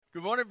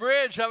Good morning,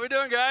 Bridge. How we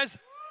doing, guys?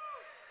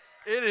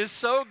 It is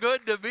so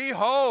good to be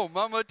home.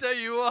 I'm going to tell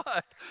you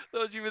what.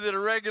 Those of you that are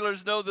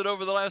regulars know that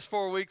over the last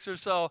 4 weeks or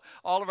so,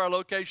 all of our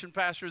location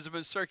pastors have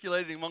been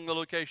circulating among the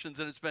locations,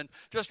 and it's been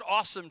just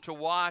awesome to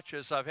watch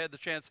as I've had the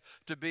chance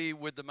to be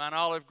with the Mount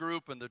Olive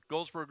group and the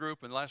Goldsboro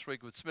group, and last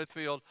week with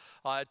Smithfield,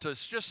 to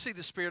just see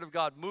the Spirit of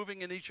God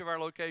moving in each of our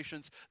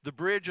locations. The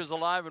Bridge is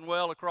alive and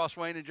well across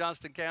Wayne and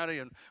Johnston County,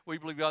 and we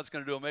believe God's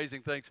going to do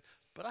amazing things.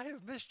 But I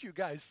have missed you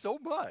guys so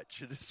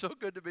much. It is so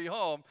good to be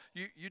home.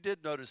 You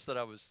did notice that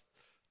I was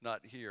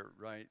not here,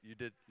 right? You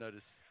did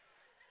notice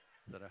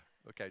that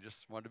okay,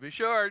 just wanted to be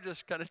sure,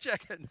 just kind of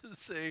checking to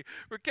see.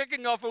 We're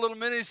kicking off a little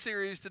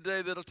mini-series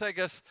today that'll take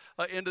us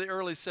into the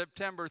early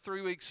September,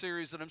 3-week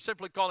series that I'm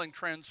simply calling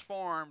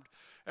Transformed.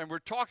 And we're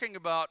talking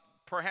about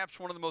perhaps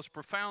one of the most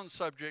profound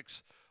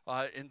subjects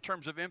in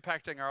terms of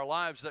impacting our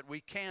lives that we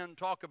can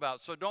talk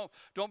about. So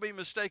don't be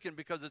mistaken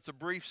because it's a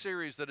brief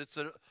series that it's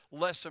a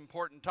less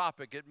important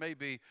topic. It may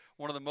be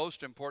one of the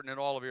most important in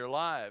all of your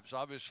lives.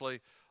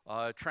 Obviously,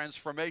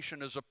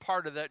 transformation is a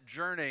part of that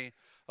journey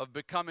of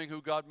becoming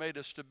who God made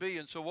us to be.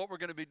 And so what we're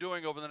going to be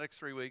doing over the next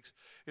 3 weeks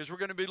is we're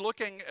going to be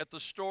looking at the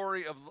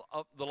story of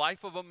the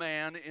life of a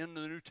man in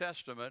the New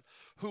Testament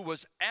who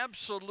was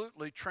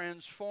absolutely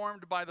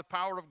transformed by the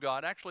power of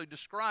God, actually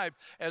described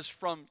as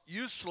from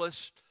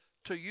useless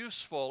to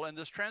useful, and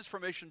this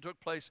transformation took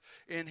place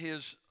in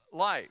his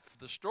life.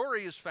 The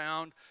story is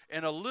found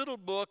in a little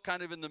book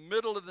kind of in the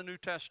middle of the New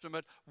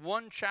Testament,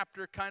 one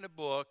chapter kind of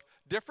book,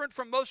 different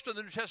from most of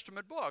the New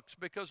Testament books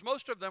because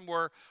most of them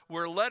were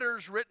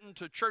letters written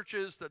to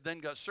churches that then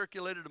got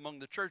circulated among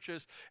the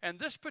churches. And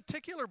this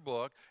particular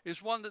book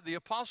is one that the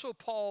Apostle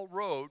Paul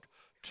wrote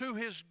to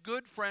his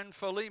good friend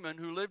Philemon,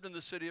 who lived in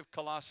the city of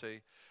Colossae.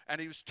 And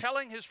he was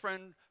telling his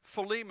friend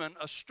Philemon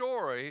a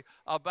story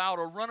about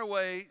a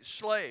runaway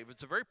slave.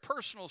 It's a very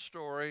personal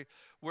story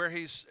where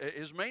his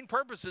main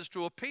purpose is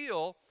to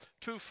appeal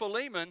to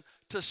Philemon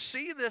to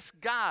see this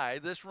guy,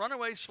 this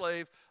runaway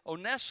slave,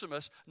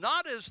 Onesimus,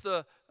 not as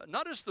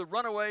the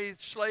runaway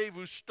slave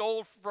who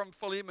stole from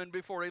Philemon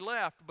before he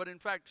left, but in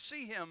fact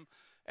see him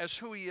as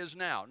who he is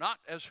now, not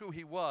as who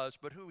he was,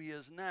 but who he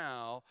is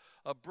now,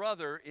 a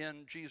brother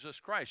in Jesus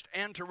Christ,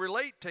 and to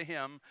relate to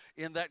him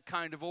in that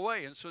kind of a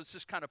way. And so it's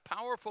this kind of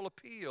powerful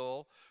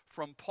appeal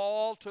from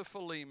Paul to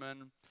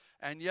Philemon,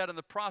 and yet in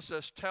the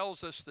process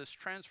tells us this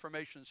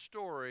transformation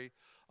story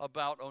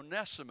about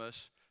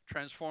Onesimus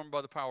transformed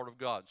by the power of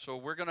God. So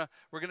we're gonna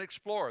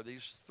explore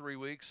these 3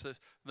 weeks,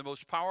 the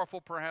most powerful,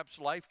 perhaps,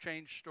 life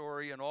change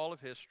story in all of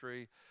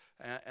history.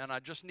 And I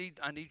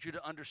need you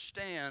to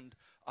understand,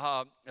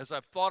 as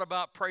I've thought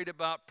about, prayed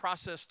about,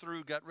 processed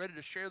through, got ready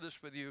to share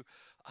this with you,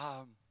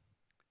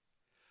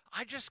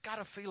 I just got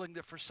a feeling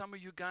that for some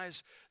of you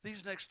guys,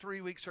 these next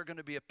 3 weeks are going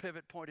to be a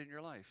pivot point in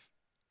your life.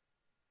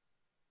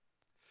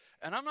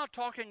 And I'm not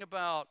talking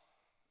about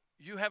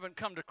you haven't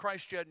come to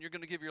Christ yet and you're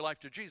going to give your life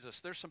to Jesus.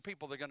 There's some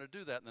people that are going to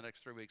do that in the next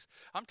 3 weeks.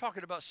 I'm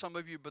talking about some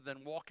of you, but then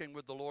walking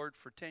with the Lord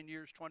for 10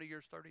 years, 20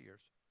 years, 30 years.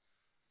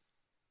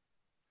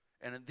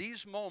 And in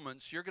these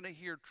moments, you're going to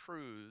hear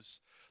truths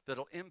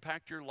that'll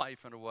impact your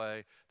life in a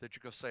way that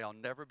you're going to say, I'll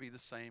never be the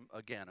same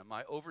again. Am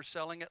I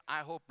overselling it? I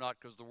hope not,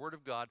 because the Word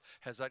of God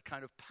has that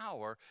kind of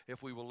power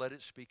if we will let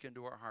it speak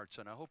into our hearts.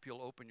 And I hope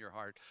you'll open your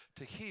heart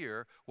to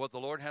hear what the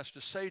Lord has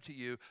to say to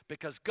you,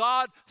 because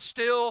God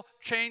still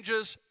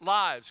changes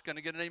lives. Can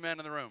I get an amen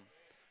in the room?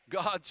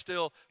 God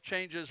still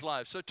changes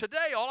lives. So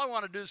today, all I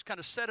want to do is kind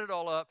of set it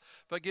all up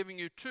by giving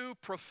you two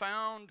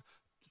profound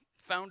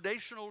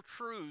foundational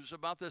truths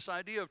about this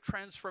idea of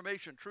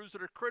transformation, truths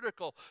that are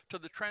critical to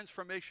the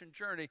transformation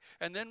journey.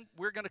 And then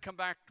we're going to come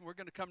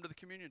to the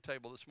communion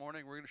table this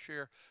morning. We're going to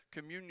share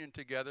communion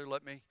together.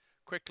 Let me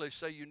quickly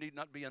say you need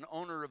not be an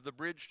owner of the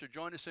Bridge to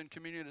join us in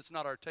communion. It's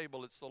not our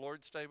table, it's the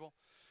Lord's table.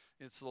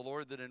 It's the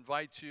Lord that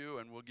invites you,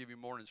 and we'll give you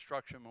more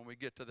instruction when we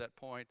get to that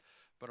point.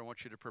 But I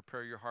want you to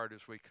prepare your heart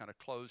as we kind of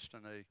close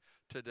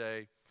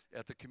today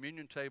at the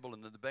communion table,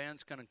 and then the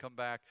band's going to come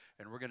back,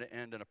 and we're going to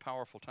end in a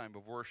powerful time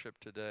of worship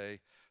today.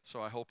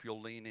 So I hope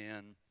you'll lean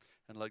in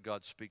and let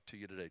God speak to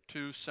you today.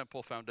 Two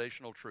simple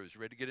foundational truths.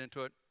 Ready to get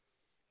into it?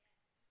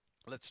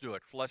 Let's do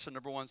it. Lesson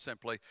number one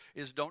simply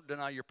is don't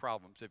deny your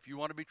problems. If you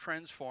want to be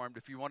transformed,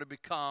 if you want to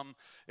become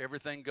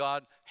everything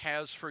God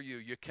has for you,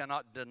 you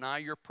cannot deny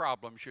your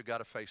problems. You got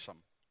to face them.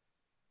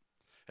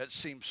 It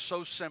seems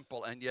so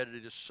simple, and yet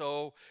it is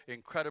so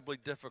incredibly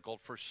difficult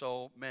for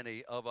so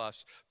many of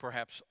us,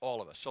 perhaps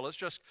all of us. So let's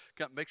just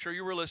make sure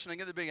you were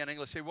listening at the beginning.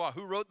 Let's see,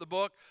 who wrote the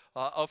book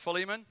of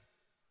Philemon?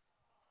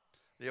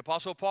 The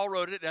Apostle Paul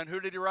wrote it, and who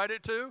did he write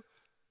it to?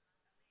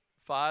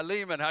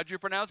 Philemon. How'd you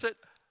pronounce it?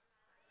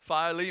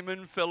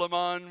 Philemon,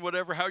 Philemon,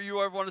 whatever, how you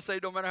ever want to say,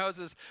 don't matter how it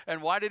is.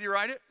 And why did he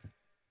write it?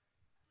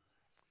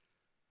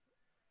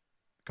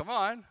 Come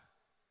on.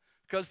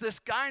 Because this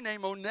guy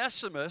named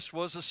Onesimus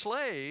was a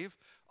slave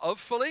of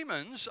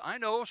Philemon's. I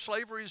know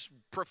slavery is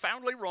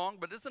profoundly wrong,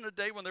 but isn't a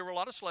day when there were a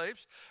lot of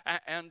slaves?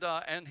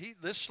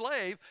 This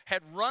slave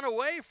had run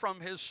away from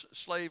his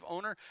slave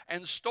owner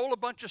and stole a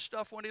bunch of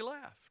stuff when he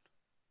left.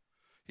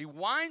 He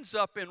winds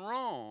up in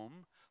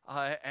Rome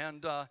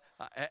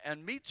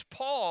and meets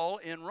Paul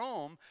in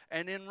Rome.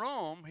 And in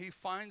Rome, he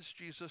finds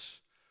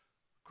Jesus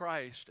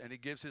Christ, and he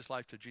gives his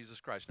life to Jesus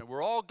Christ. Now,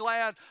 we're all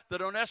glad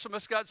that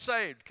Onesimus got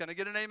saved. Can I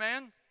get an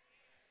amen?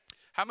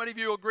 How many of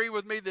you agree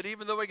with me that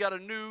even though he got a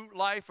new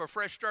life, a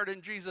fresh start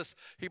in Jesus,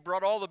 he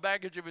brought all the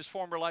baggage of his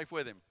former life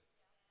with him?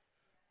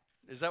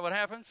 Is that what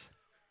happens?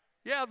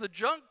 Yeah, the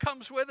junk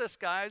comes with us,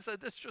 guys.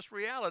 That's just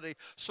reality.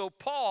 So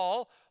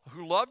Paul,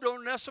 who loved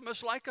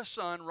Onesimus like a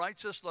son,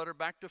 writes this letter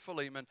back to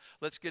Philemon.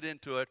 Let's get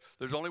into it.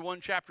 There's only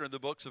one chapter in the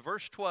book, so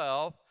verse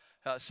 12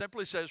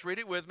 simply says, read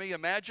it with me.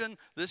 Imagine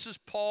this is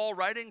Paul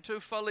writing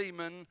to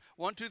Philemon.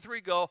 1, 2,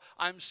 3, go.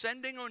 I'm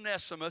sending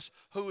Onesimus,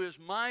 who is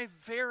my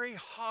very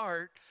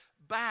heart,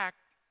 back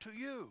to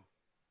you.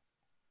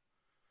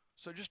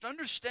 So just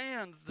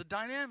understand the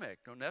dynamic.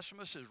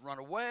 Onesimus has run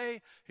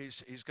away.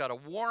 He's got a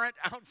warrant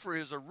out for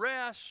his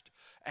arrest,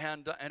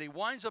 and he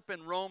winds up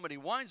in Rome, and he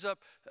winds up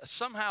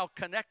somehow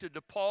connected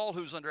to Paul,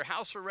 who's under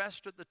house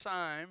arrest at the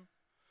time,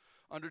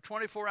 under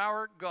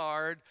 24-hour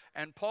guard,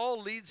 and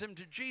Paul leads him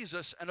to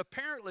Jesus, and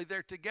apparently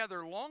they're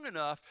together long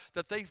enough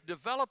that they've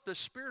developed this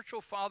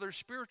spiritual father,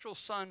 spiritual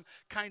son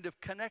kind of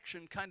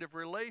connection, kind of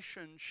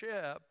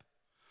relationship.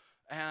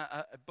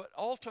 But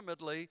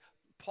ultimately,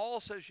 Paul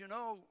says, you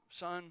know,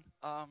 son,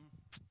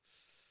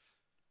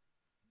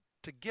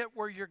 to get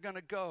where you're going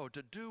to go,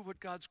 to do what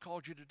God's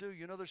called you to do,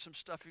 you know there's some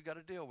stuff you got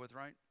to deal with,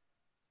 right?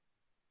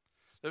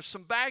 There's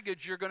some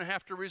baggage you're going to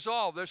have to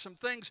resolve. There's some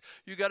things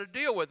you got to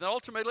deal with. And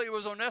ultimately, it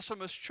was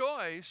Onesimus'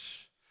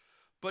 choice.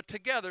 But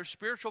together,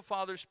 spiritual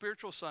father,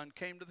 spiritual son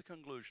came to the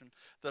conclusion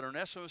that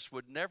Onesimus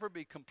would never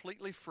be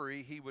completely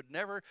free. He would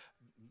never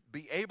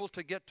be able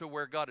to get to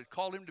where God had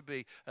called him to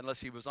be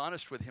unless he was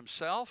honest with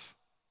himself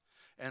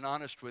and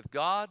honest with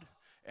God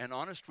and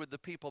honest with the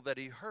people that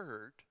he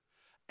hurt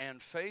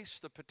and face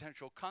the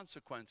potential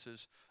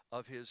consequences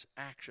of his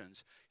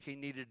actions. He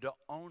needed to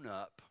own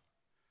up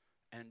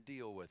and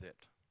deal with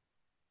it.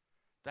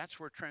 That's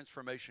where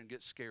transformation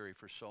gets scary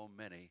for so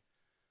many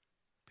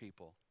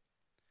people.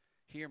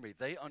 Hear me,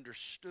 they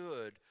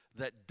understood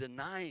that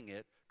denying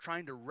it,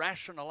 trying to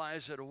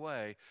rationalize it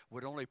away,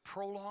 would only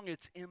prolong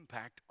its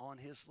impact on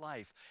his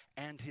life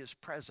and his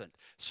present,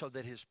 so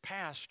that his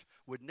past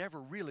would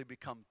never really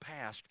become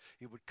past.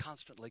 It would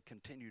constantly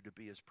continue to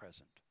be his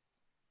present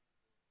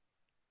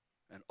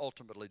and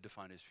ultimately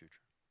define his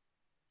future.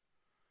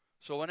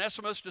 So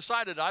Onesimus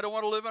decided, I don't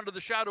want to live under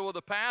the shadow of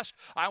the past.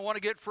 I want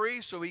to get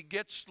free. So he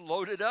gets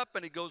loaded up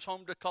and he goes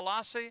home to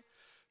Colossae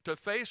to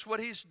face what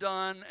he's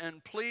done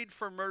and plead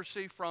for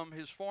mercy from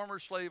his former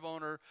slave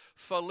owner,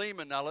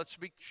 Philemon. Now let's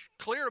be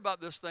clear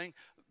about this thing.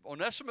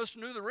 Onesimus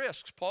knew the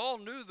risks. Paul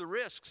knew the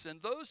risks.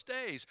 In those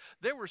days,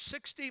 there were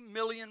 60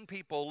 million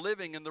people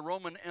living in the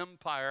Roman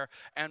Empire,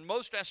 and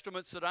most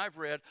estimates that I've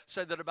read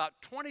say that about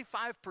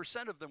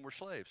 25% of them were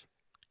slaves.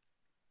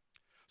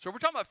 So we're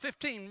talking about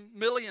 15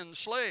 million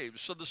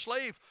slaves. So the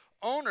slave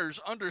owners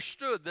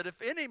understood that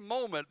if any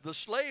moment the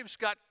slaves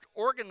got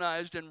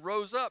organized and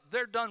rose up,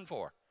 they're done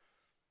for.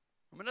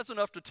 I mean, that's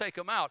enough to take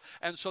them out.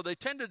 And so they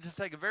tended to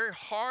take a very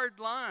hard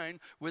line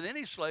with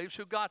any slaves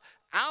who got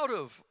out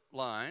of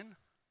line.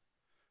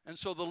 And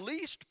so the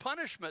least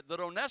punishment that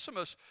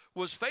Onesimus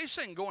was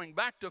facing going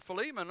back to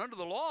Philemon under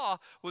the law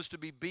was to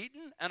be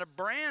beaten and a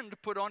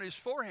brand put on his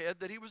forehead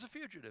that he was a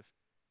fugitive.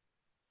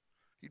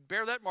 He'd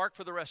bear that mark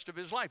for the rest of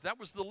his life. That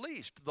was the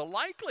least. The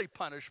likely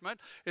punishment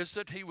is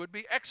that he would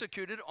be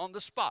executed on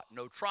the spot.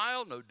 No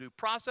trial, no due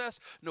process,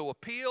 no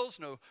appeals,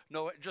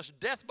 no just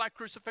death by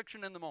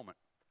crucifixion in the moment.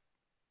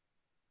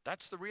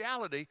 That's the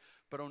reality.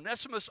 But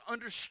Onesimus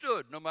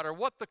understood, no matter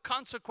what the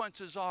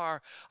consequences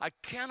are, I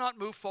cannot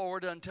move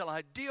forward until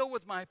I deal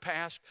with my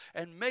past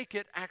and make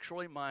it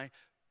actually my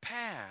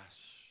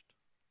past.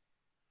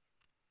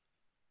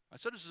 I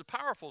said this is a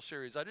powerful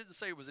series. I didn't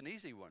say it was an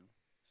easy one.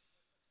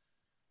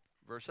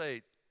 Verse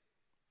 8,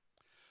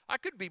 I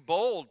could be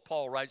bold,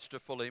 Paul writes to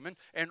Philemon,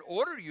 and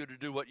order you to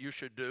do what you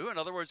should do. In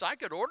other words, I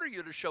could order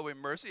you to show him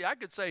mercy. I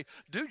could say,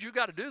 dude, you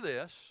got to do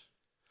this.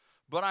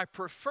 But I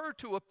prefer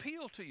to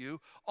appeal to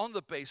you on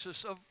the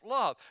basis of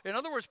love. In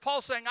other words,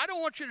 Paul's saying, I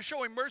don't want you to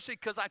show him mercy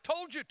because I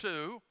told you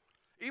to,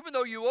 even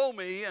though you owe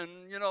me, and,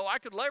 I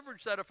could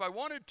leverage that if I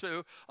wanted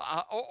to,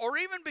 or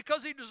even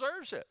because he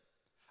deserves it.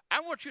 I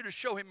want you to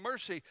show him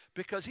mercy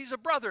because he's a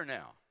brother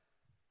now.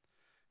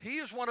 He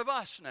is one of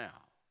us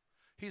now.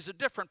 He's a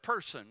different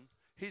person.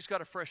 He's got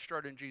a fresh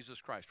start in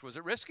Jesus Christ. Was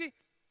it risky?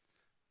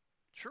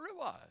 Sure it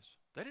was.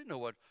 They didn't know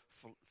what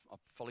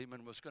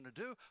Philemon was going to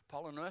do.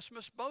 Paul and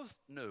Onesimus both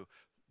knew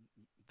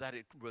that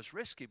it was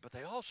risky, but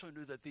they also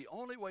knew that the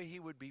only way he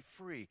would be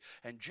free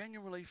and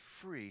genuinely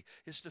free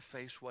is to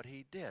face what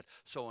he did.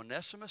 So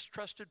Onesimus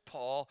trusted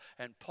Paul,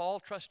 and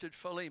Paul trusted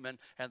Philemon,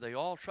 and they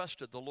all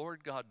trusted the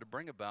Lord God to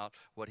bring about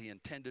what he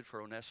intended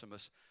for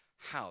Onesimus'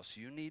 house.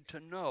 You need to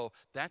know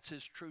that's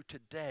as true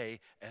today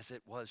as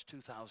it was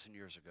 2,000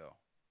 years ago.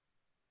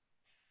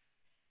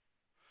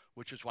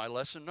 Which is why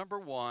lesson number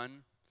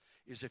 1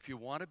 is if you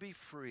want to be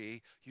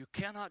free, you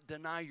cannot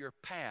deny your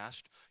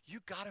past. You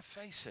got to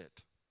face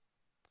it.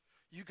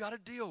 You got to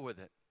deal with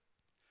it.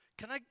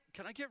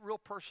 can I get real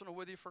personal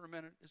with you for a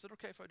minute? Is it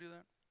okay if I do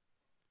that?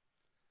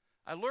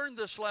 I learned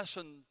this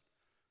lesson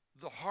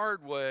the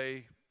hard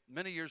way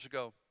many years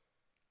ago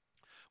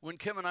when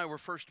Kim and I were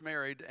first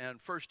married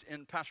and first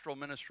in pastoral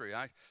ministry.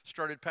 I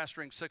started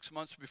pastoring 6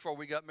 months before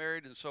we got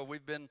married, and so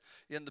we've been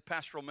in the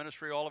pastoral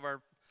ministry all of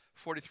our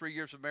 43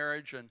 years of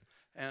marriage,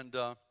 and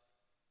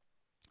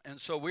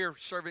so we're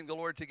serving the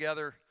Lord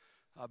together.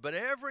 But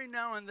every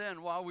now and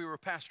then, while we were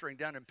pastoring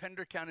down in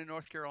Pender County,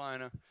 North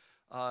Carolina,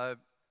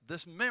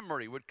 this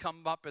memory would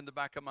come up in the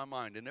back of my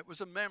mind. And it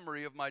was a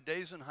memory of my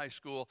days in high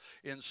school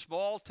in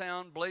small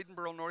town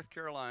Bladenboro, North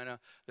Carolina.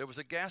 There was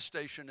a gas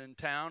station in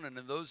town, and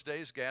in those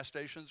days, gas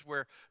stations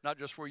were not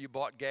just where you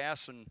bought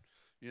gas and,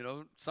 you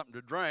know, something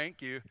to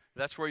drink.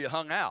 That's where you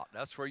hung out.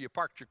 That's where you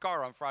parked your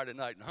car on Friday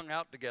night and hung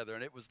out together.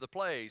 And it was the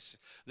place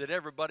that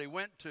everybody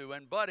went to.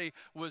 And Buddy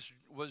was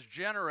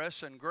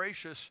generous and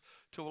gracious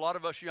to a lot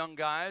of us young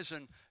guys.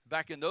 And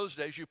back in those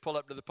days, you pull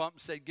up to the pump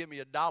and say, "Give me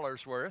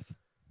 $1 worth."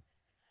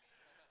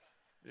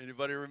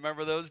 Anybody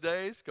remember those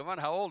days? Come on,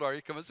 how old are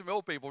you? Come on, some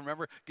old people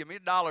remember. Give me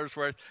 $1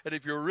 worth. And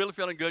if you're really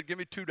feeling good, give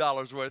me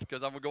 $2 worth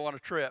because I'm going to go on a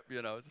trip,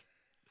 you know.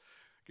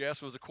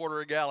 Gas was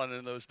 $0.25 a gallon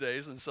in those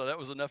days, and so that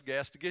was enough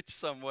gas to get you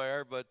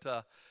somewhere. But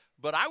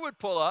I would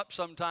pull up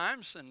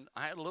sometimes, and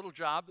I had a little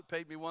job that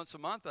paid me once a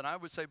month, and I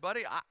would say,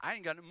 "Buddy, I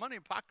ain't got any money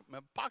in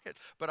my pocket,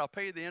 but I'll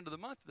pay you the end of the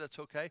month if that's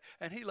okay."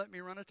 And he let me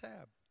run a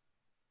tab.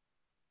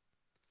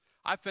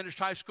 I finished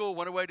high school,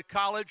 went away to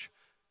college,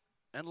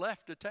 and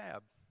left a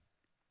tab.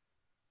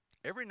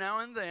 Every now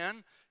and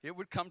then, it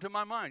would come to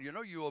my mind, "You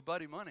know, you owe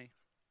Buddy money.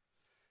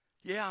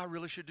 Yeah, I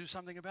really should do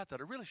something about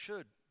that. I really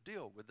should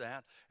deal with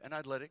that." And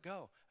I'd let it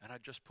go. And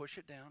I'd just push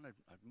it down and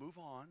I'd move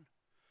on.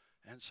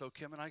 And so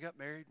Kim and I got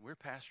married. We're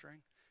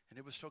pastoring. And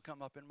it would still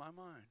come up in my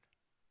mind.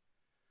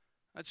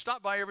 I'd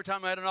stop by every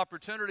time I had an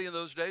opportunity in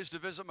those days to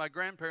visit my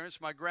grandparents.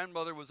 My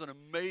grandmother was an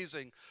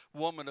amazing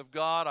woman of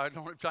God. I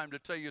don't have time to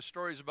tell you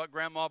stories about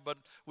Grandma, but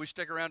we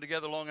stick around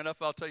together long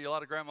enough. I'll tell you a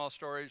lot of Grandma's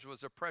stories.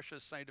 Was a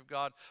precious saint of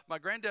God. My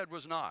granddad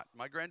was not.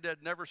 My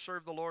granddad never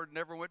served the Lord,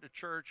 never went to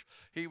church.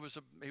 He was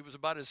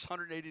about as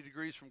 180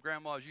 degrees from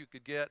Grandma as you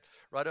could get,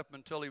 right up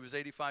until he was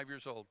 85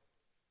 years old.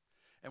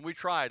 And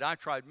I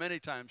tried many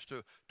times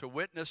to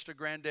witness to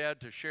Granddad,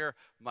 to share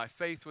my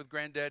faith with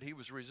Granddad. He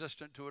was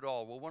resistant to it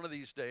all. Well, one of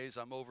these days,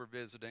 I'm over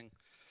visiting,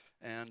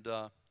 and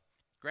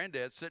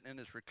Granddad, sitting in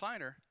his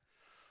recliner,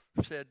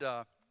 said,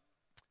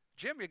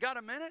 "Jim, you got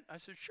a minute?" I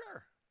said,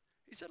 "Sure."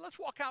 He said, "Let's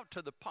walk out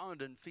to the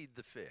pond and feed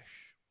the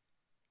fish."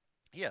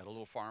 He had a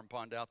little farm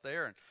pond out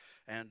there,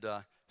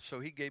 and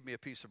so he gave me a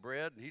piece of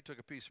bread, and he took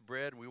a piece of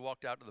bread, and we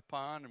walked out to the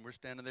pond, and we're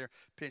standing there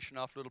pinching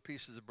off little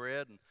pieces of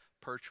bread, and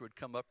perch would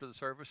come up to the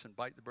surface and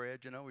bite the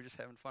bread. You know, we're just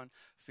having fun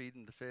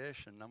feeding the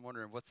fish, and I'm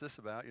wondering, what's this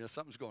about? You know,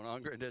 something's going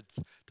on. Granddad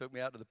took me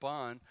out to the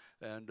pond,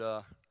 and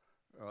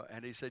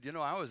he said, "You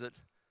know, I was at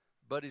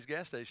Buddy's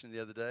gas station the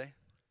other day.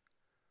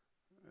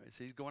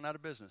 He's going out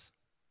of business."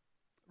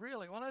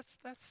 "Really? Well,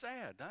 that's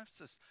sad.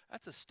 That's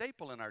a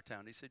staple in our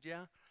town." He said,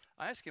 "Yeah."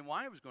 I asked him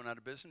why he was going out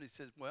of business. He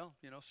said, "Well,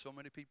 you know, so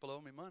many people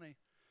owe me money.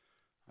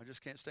 I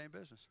just can't stay in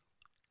business."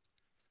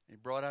 He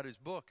brought out his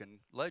book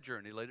and ledger,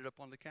 and he laid it up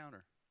on the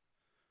counter.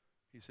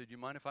 He said, "You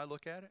mind if I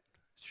look at it?"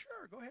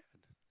 "Sure, go ahead."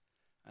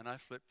 And I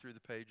flipped through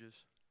the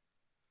pages,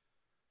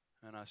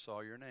 and I saw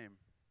your name.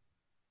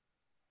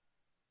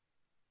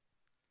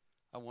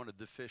 I wanted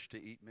the fish to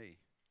eat me.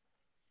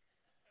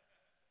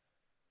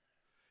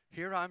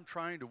 Here I'm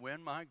trying to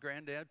win my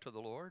granddad to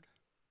the Lord,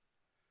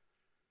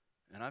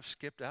 and I've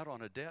skipped out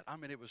on a debt. I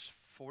mean, it was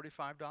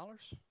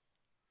 $45,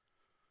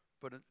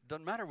 but it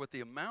doesn't matter what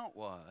the amount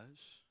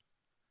was.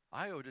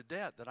 I owed a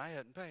debt that I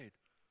hadn't paid.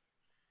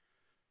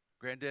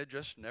 Granddad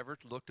just never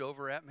looked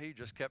over at me. He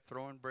just kept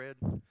throwing bread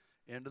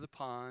into the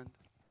pond.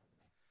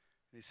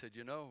 And he said,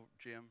 "You know,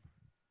 Jim,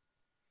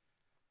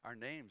 our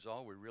name's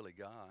all we really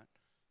got."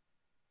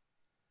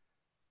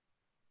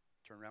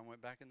 Turned around and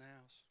went back in the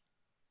house.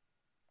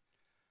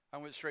 I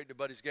went straight to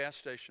Buddy's gas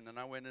station, and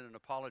I went in and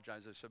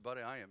apologized. I said,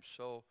 "Buddy, I am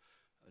so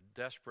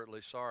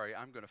desperately sorry.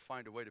 I'm going to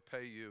find a way to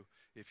pay you.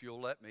 If you'll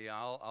let me,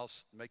 I'll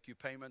make you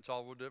payments.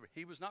 We'll do it."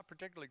 He was not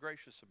particularly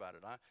gracious about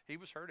it. He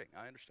was hurting.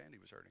 I understand he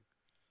was hurting.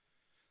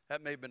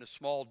 That may have been a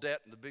small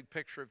debt in the big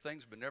picture of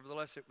things, but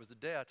nevertheless, it was a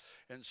debt.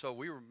 And so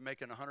we were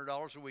making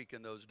 $100 a week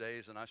in those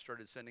days, and I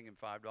started sending him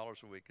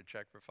 $5 a week, a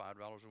check for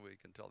 $5 a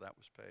week until that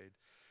was paid.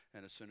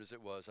 And as soon as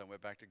it was, I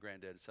went back to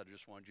Granddad and said, "I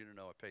just wanted you to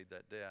know I paid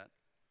that debt.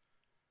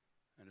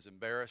 And as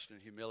embarrassed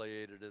and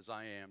humiliated as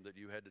I am that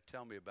you had to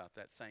tell me about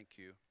that, thank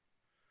you,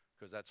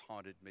 because that's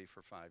haunted me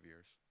for 5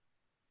 years."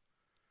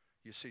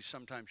 You see,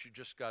 sometimes you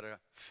just got to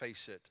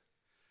face it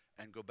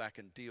and go back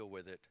and deal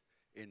with it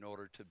in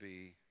order to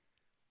be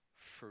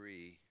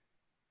free.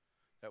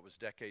 That was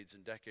decades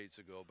and decades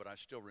ago, but I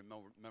still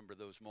remember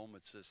those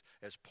moments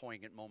as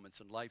poignant moments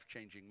and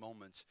life-changing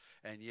moments.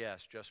 And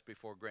yes, just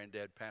before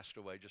Granddad passed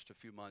away, just a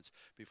few months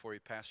before he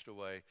passed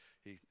away,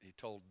 he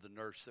told the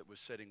nurse that was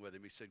sitting with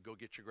him, he said, "Go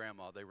get your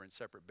grandma." They were in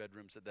separate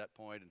bedrooms at that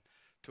point, and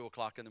 2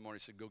 o'clock in the morning,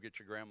 he said, "Go get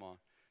your grandma." I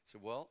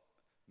said, "Well,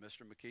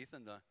 Mr.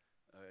 McKeithen,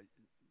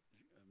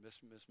 Miss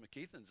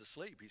McKeithen's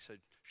asleep. He said,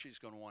 she's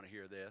going to want to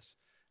hear this.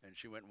 And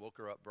she went and woke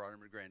her up, brought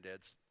him to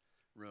Granddad's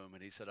room.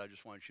 And he said, I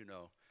just want you to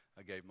know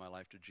I gave my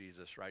life to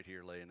Jesus right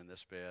here laying in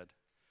this bed.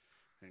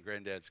 And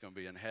Granddad's going to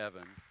be in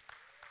heaven.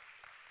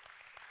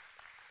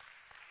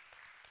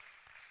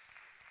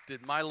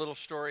 Did my little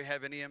story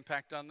have any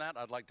impact on that?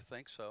 I'd like to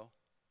think so.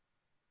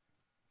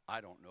 I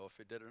don't know if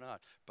it did or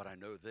not, but I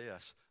know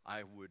this.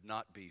 I would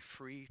not be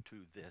free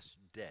to this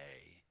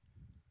day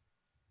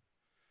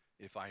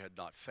if I had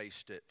not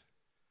faced it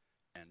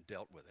and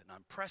dealt with it. And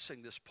I'm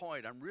pressing this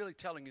point. I'm really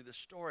telling you this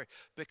story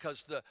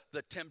because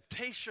the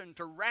temptation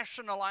to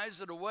rationalize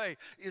it away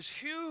is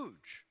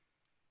huge.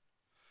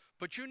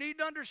 But you need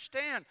to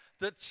understand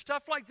that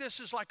stuff like this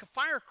is like a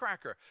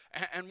firecracker.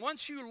 And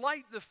once you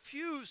light the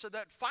fuse of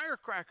that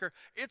firecracker,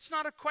 it's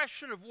not a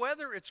question of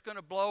whether it's going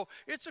to blow.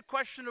 It's a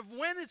question of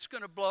when it's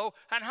going to blow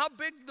and how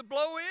big the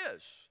blow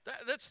is.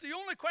 That's the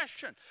only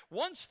question.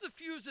 Once the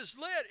fuse is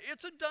lit,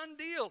 it's a done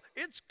deal.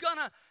 It's going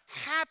to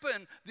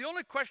happen. The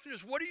only question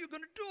is, what are you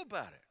going to do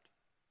about it?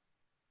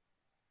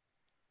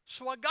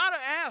 So I got to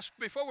ask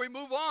before we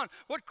move on,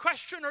 what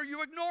question are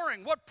you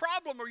ignoring? What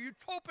problem are you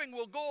hoping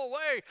will go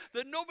away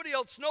that nobody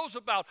else knows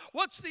about?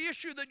 What's the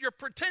issue that you're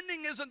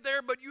pretending isn't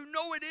there, but you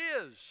know it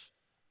is?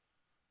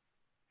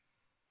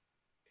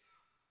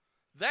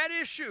 That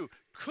issue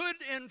could,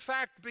 in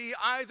fact, be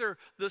either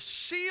the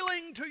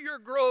ceiling to your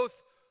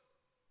growth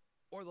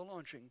or the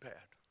launching pad,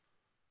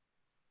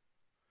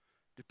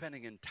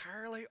 depending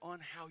entirely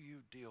on how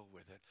you deal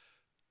with it.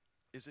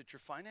 Is it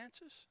your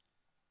finances?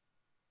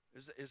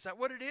 Is that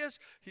what it is?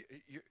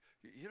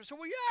 You say,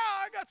 well,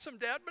 yeah, I got some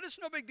debt, but it's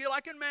no big deal. I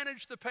can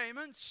manage the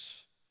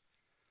payments.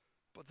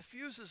 But the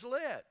fuse is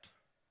lit.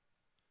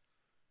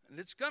 And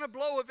it's going to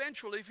blow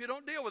eventually if you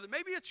don't deal with it.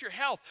 Maybe it's your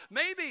health.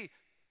 Maybe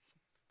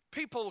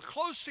people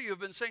close to you have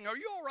been saying, are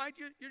you all right?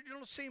 You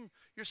don't seem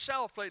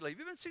yourself lately. Have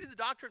you been seeing the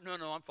doctor? No,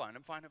 I'm fine.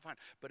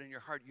 But in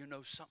your heart, you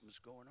know something's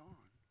going on.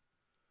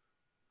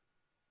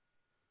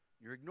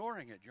 You're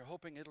ignoring it. You're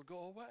hoping it'll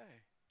go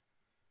away.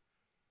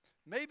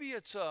 Maybe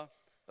it's a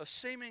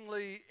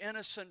seemingly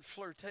innocent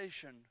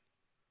flirtation,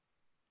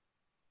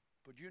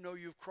 but you know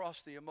you've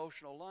crossed the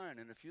emotional line,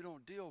 and if you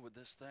don't deal with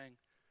this thing,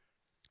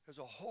 there's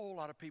a whole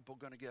lot of people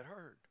going to get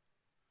hurt.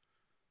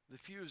 The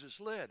fuse is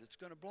lit. It's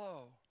going to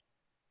blow.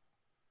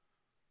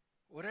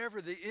 Whatever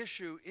the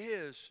issue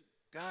is,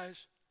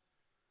 guys,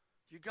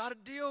 you got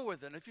to deal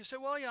with it. And if you say,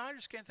 well, yeah, I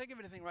just can't think of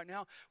anything right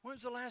now,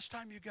 when's the last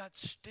time you got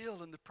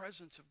still in the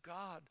presence of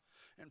God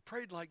and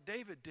prayed like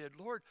David did?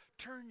 Lord,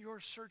 turn your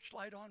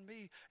searchlight on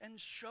me and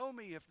show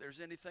me if there's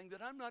anything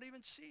that I'm not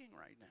even seeing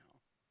right now.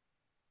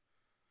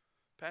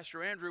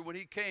 Pastor Andrew, when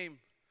he came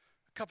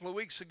a couple of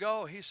weeks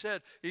ago, he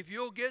said, if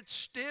you'll get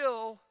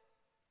still,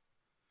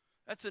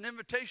 that's an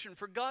invitation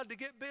for God to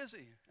get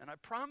busy. And I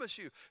promise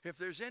you, if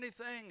there's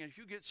anything, if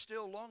you get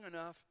still long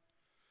enough,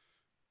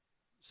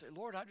 say,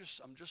 Lord,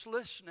 I'm just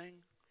listening.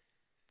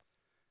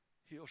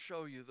 He'll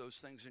show you those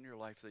things in your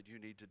life that you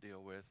need to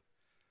deal with.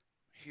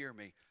 Hear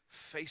me.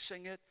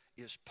 Facing it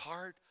is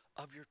part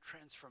of your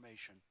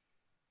transformation.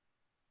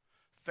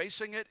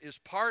 Facing it is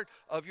part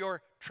of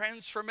your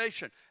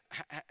transformation.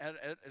 And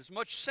as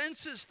much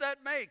sense as that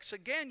makes,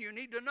 again, you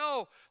need to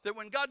know that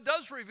when God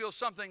does reveal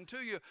something to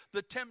you,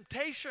 the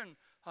temptation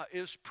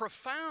is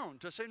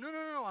profound to say,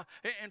 no.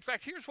 In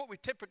fact, here's what we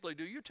typically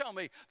do. You tell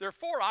me, there are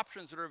 4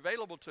 options that are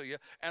available to you,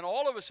 and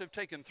all of us have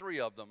taken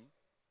 3 of them.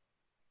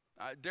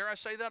 Dare I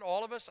say that?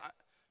 All of us?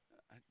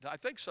 I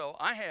think so.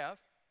 I have.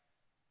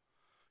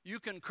 You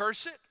can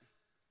curse it.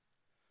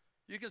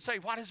 You can say,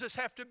 why does this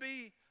have to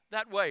be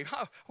that way?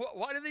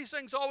 Why do these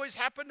things always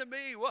happen to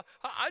me? Well,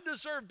 I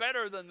deserve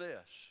better than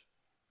this.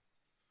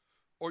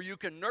 Or you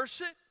can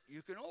nurse it.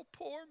 You can, oh,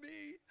 poor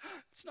me.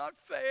 It's not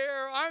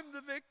fair. I'm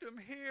the victim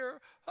here.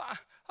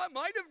 I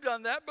might have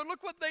done that, but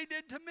look what they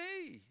did to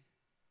me.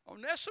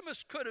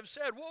 Onesimus could have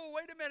said, whoa,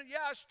 wait a minute.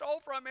 Yeah, I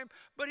stole from him,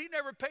 but he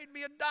never paid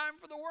me a dime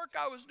for the work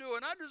I was doing.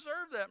 I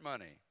deserve that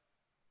money.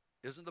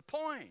 Isn't the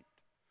point?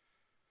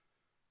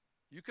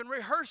 You can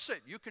rehearse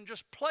it. You can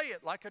just play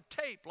it like a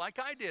tape, like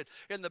I did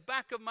in the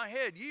back of my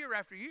head year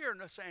after year, and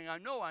saying, I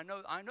know,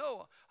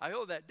 I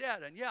owe that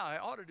debt, and yeah, I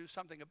ought to do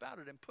something about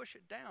it, and push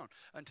it down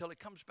until it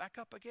comes back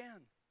up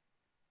again.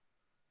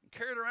 And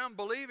carry it around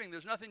believing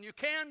there's nothing you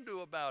can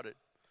do about it.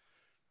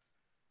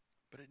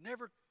 But it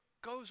never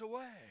goes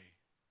away.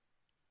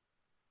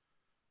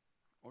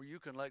 Or you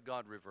can let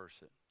God reverse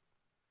it.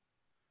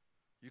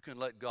 You can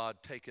let God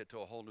take it to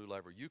a whole new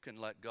level. You can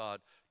let God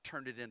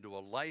turn it into a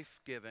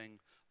life-giving,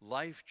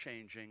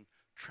 life-changing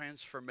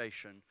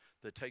transformation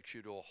that takes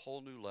you to a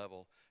whole new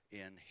level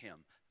in Him.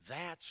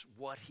 That's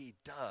what He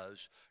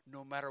does,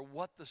 no matter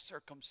what the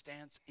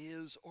circumstance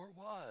is or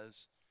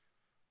was.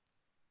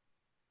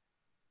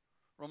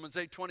 Romans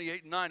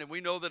 8:28-9, and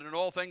we know that in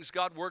all things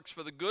God works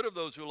for the good of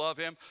those who love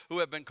Him, who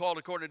have been called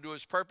according to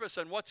His purpose.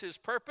 And what's His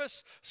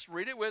purpose?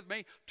 Read it with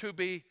me. To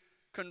be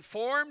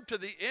conformed to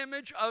the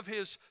image of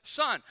His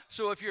Son.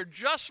 So if you're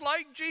just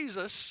like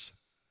Jesus,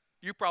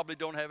 you probably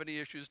don't have any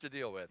issues to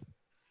deal with.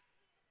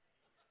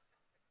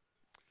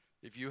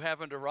 If you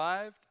haven't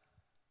arrived,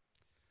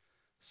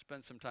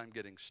 spend some time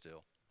getting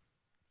still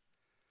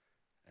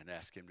and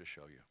ask him to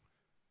show you.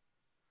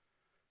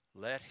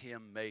 Let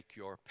him make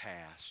your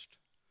past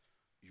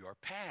your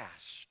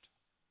past.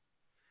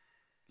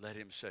 Let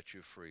him set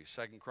you free.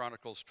 2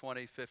 Chronicles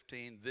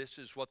 20:15, this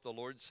is what the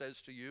Lord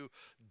says to you.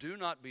 Do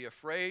not be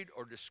afraid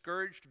or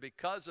discouraged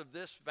because of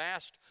this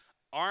vast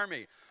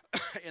army.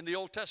 In the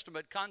Old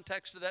Testament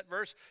context of that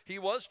verse, he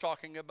was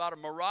talking about a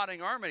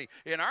marauding army.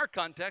 In our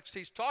context,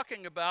 he's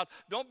talking about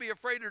don't be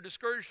afraid or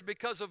discouraged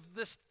because of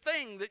this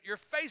thing that you're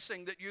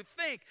facing that you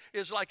think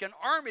is like an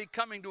army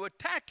coming to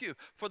attack you.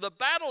 For the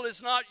battle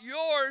is not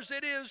yours,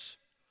 it is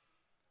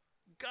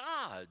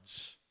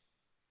God's.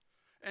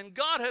 And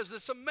God has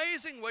this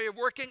amazing way of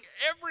working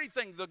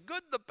everything, the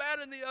good, the bad,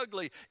 and the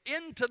ugly,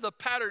 into the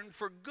pattern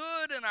for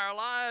good in our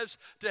lives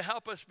to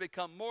help us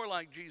become more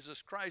like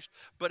Jesus Christ.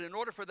 But in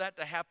order for that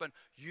to happen,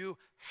 you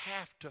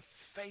have to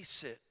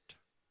face it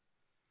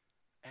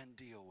and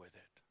deal with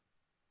it.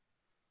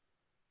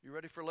 You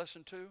ready for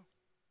lesson 2?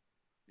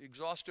 You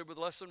exhausted with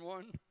lesson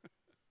 1?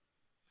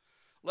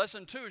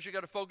 Lesson 2 is you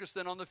got to focus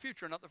then on the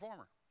future, not the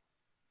former.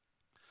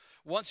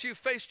 Once you've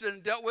faced it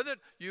and dealt with it,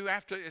 you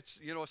have to,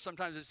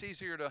 sometimes it's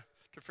easier to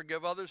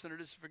forgive others than it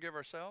is to forgive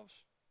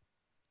ourselves.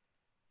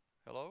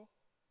 Hello?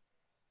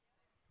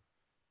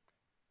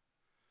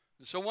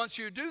 And so once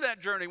you do that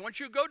journey, once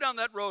you go down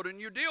that road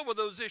and you deal with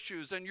those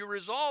issues and you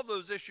resolve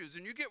those issues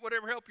and you get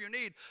whatever help you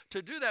need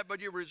to do that,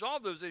 but you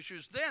resolve those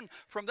issues, then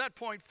from that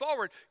point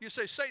forward, you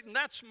say, Satan,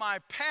 that's my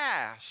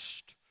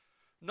past,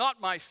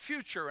 not my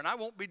future, and I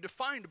won't be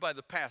defined by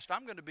the past.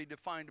 I'm going to be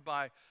defined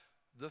by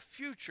the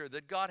future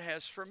that God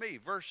has for me.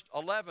 Verse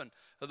 11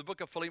 of the book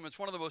of Philemon is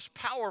one of the most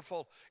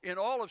powerful in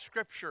all of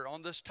Scripture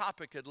on this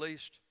topic at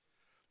least.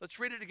 Let's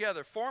read it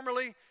together.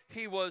 Formerly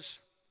he was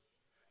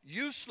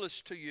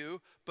useless to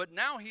you, but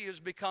now he has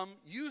become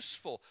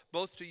useful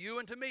both to you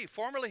and to me.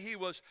 Formerly he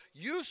was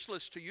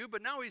useless to you,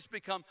 but now he's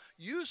become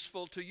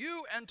useful to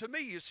you and to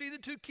me. You see the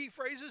two key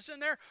phrases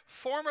in there?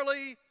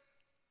 Formerly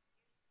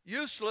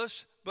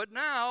useless, but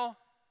now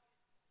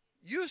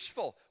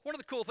useful. One of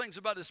the cool things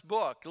about this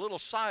book, a little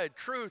side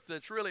truth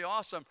that's really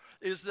awesome,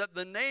 is that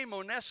the name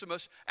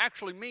Onesimus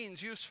actually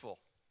means useful.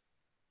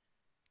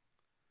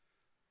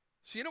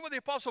 So you know what the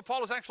Apostle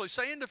Paul is actually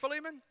saying to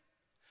Philemon?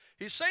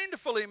 He's saying to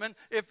Philemon,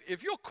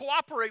 if you'll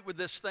cooperate with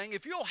this thing,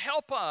 if you'll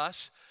help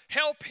us,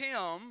 help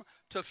him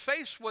to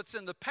face what's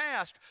in the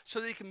past so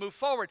that he can move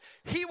forward,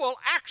 he will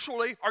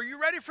actually, are you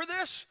ready for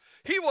this?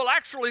 He will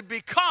actually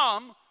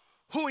become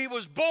who he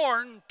was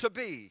born to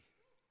be.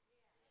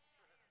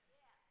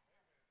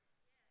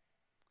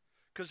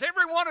 Because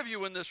every one of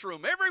you in this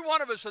room, every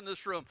one of us in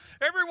this room,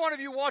 every one of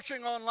you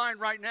watching online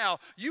right now,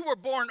 you were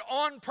born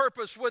on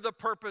purpose with a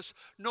purpose,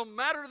 no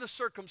matter the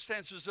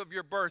circumstances of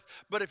your birth.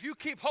 But if you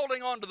keep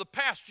holding on to the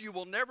past, you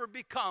will never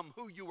become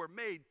who you were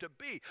made to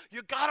be.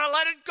 You got to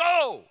let it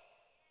go.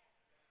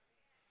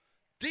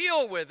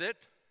 Deal with it.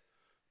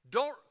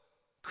 Don't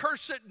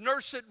curse it,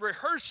 nurse it,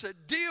 rehearse it.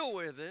 Deal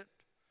with it.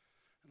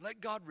 And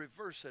let God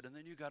reverse it. And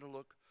then you got to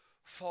look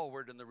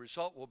forward, and the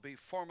result will be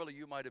formerly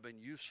you might have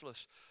been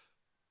useless,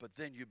 but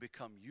then you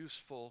become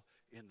useful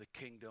in the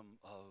kingdom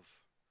of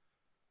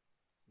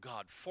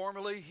God.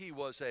 Formerly, he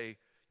was a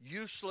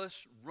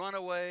useless,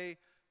 runaway,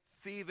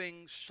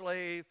 thieving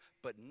slave,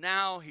 but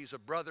now he's a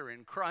brother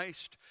in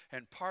Christ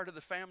and part of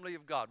the family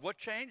of God. What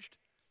changed?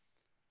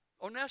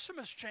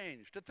 Onesimus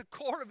changed at the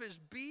core of his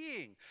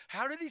being.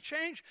 How did he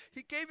change?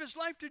 He gave his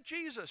life to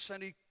Jesus,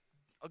 and he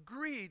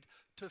agreed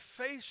to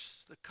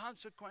face the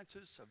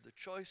consequences of the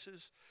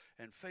choices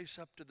and face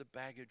up to the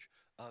baggage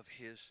of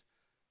his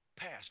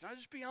past. Now,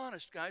 just be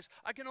honest, guys.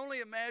 I can only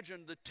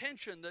imagine the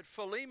tension that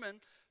Philemon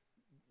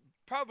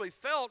probably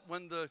felt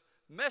when the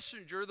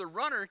messenger, the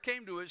runner,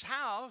 came to his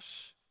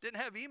house.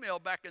 Didn't have email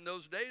back in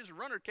those days. The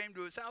runner came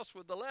to his house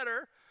with the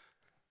letter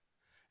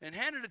and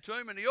handed it to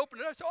him, and he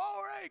opened it. I said,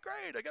 all right,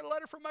 great. I got a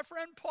letter from my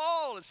friend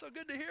Paul. It's so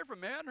good to hear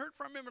from him. I hadn't heard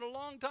from him in a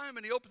long time.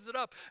 And he opens it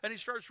up, and he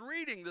starts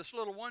reading this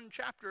little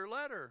one-chapter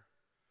letter.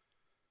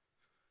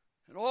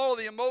 And all of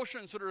the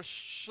emotions that are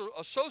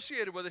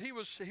associated with it. He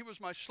was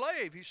my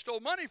slave. He stole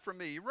money from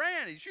me. He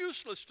ran. He's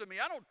useless to me.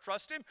 I don't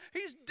trust him.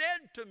 He's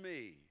dead to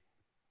me.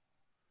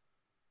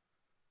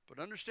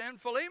 But understand,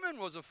 Philemon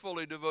was a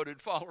fully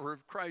devoted follower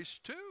of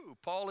Christ too.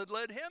 Paul had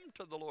led him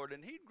to the Lord,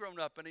 and he'd grown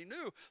up, and he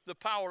knew the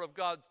power of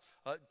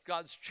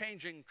God's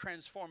changing,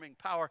 transforming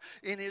power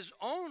in his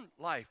own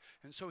life.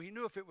 And so he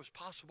knew if it was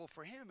possible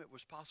for him, it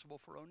was possible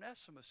for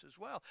Onesimus as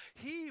well.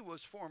 He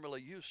was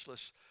formerly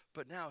useless,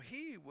 but now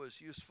he was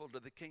useful to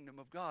the kingdom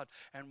of God.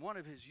 And one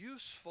of his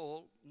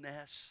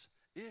usefulness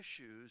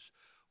issues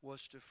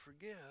was to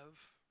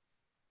forgive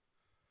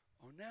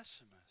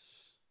Onesimus.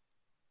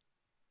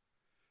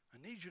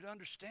 I need you to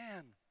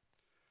understand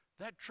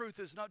that truth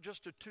is not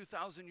just a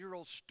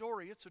 2,000-year-old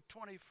story. It's a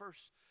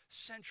 21st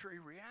century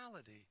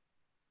reality.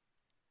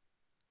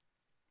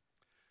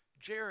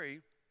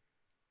 Jerry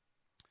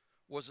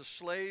was a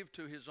slave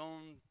to his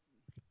own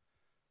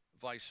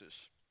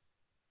vices.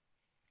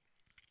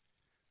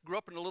 Grew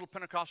up in a little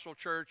Pentecostal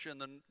church in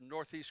the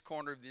northeast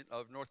corner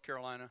of North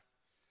Carolina.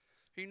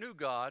 He knew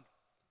God,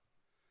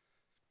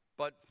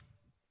 but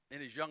in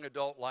his young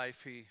adult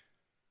life, he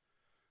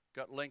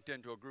got linked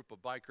into a group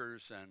of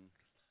bikers and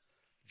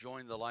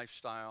joined the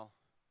lifestyle.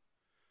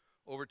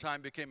 Over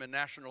time, became a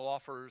national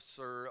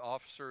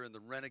officer in the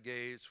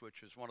Renegades,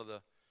 which is one of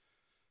the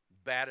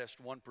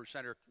baddest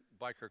one-percenter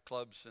biker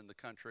clubs in the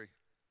country.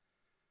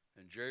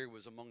 And Jerry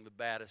was among the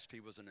baddest. He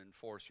was an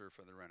enforcer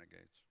for the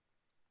Renegades.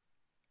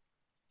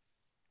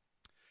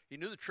 He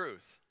knew the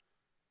truth.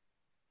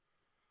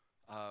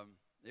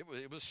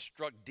 It was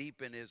struck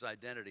deep in his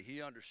identity.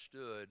 He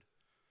understood.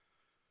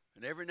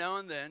 And every now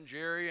and then,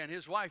 Jerry and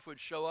his wife would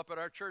show up at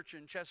our church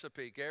in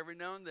Chesapeake. Every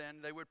now and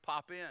then, they would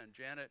pop in.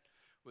 Janet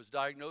was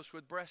diagnosed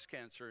with breast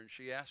cancer, and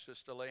she asked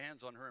us to lay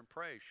hands on her and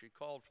pray. She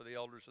called for the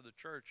elders of the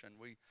church, and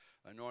we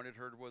anointed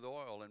her with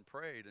oil and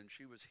prayed, and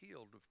she was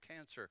healed of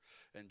cancer.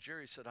 And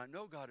Jerry said, I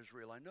know God is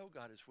real. I know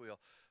God is real.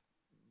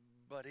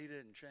 But he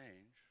didn't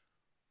change.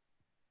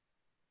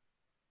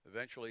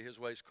 Eventually, his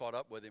ways caught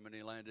up with him, and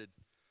he landed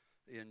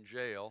in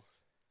jail.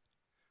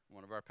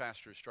 One of our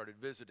pastors started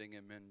visiting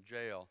him in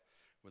jail.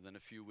 Within a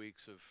few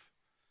weeks of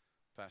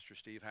Pastor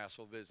Steve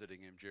Hassel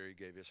visiting him, Jerry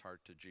gave his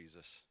heart to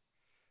Jesus.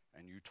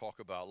 And you talk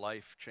about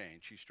life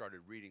change. He started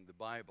reading the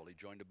Bible. He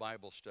joined a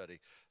Bible study.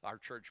 Our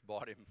church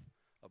bought him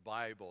a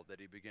Bible that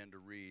he began to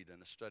read,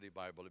 and a study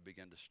Bible he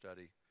began to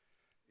study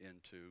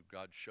into.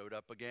 God showed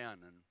up again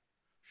and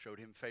showed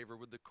him favor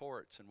with the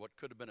courts. And what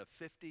could have been a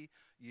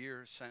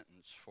 50-year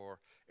sentence for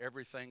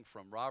everything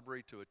from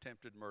robbery to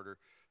attempted murder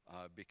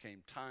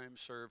became time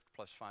served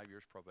plus 5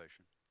 years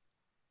probation.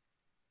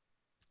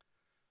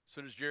 As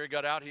soon as Jerry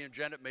got out, he and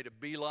Janet made a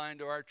beeline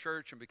to our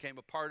church and became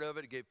a part of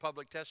it. He gave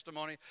public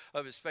testimony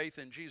of his faith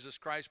in Jesus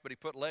Christ, but he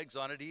put legs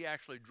on it. He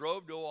actually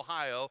drove to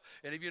Ohio.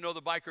 And if you know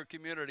the biker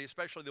community,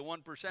 especially the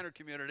one-percenter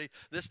community,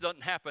 this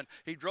doesn't happen.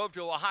 He drove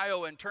to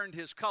Ohio and turned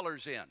his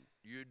colors in.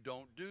 You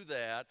don't do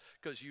that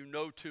because you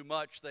know too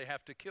much. They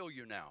have to kill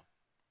you now.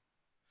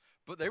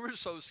 But they were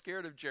so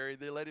scared of Jerry,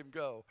 they let him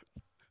go.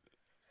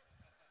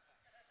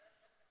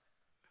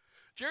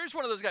 Jerry's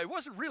one of those guys. He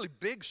wasn't really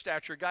big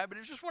stature guy, but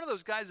he was just one of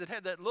those guys that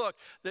had that look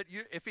that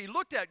if he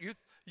looked at you,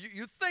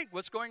 you think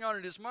what's going on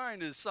in his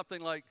mind is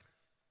something like,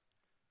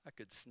 I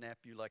could snap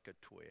you like a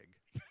twig.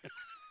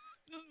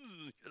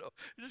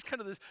 Just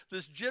kind of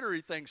this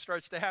jittery thing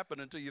starts to happen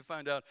until you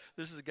find out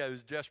this is a guy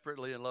who's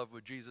desperately in love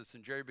with Jesus.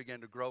 And Jerry began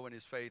to grow in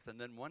his faith. And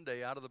then one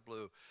day, out of the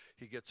blue,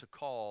 he gets a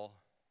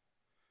call.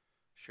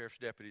 Sheriff's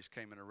deputies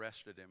came and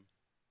arrested him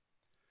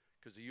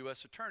because the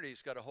U.S.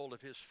 attorneys got a hold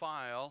of his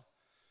file.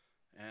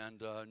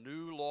 And a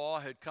new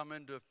law had come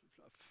into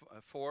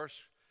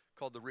force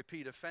called the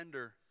Repeat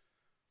Offender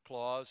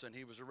Clause, and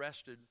he was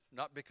arrested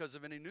not because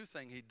of any new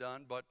thing he'd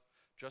done, but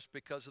just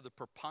because of the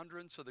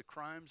preponderance of the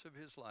crimes of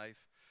his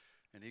life.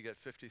 And he got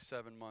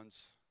 57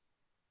 months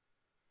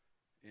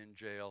in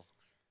jail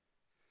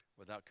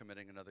without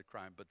committing another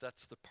crime. But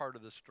that's the part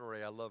of the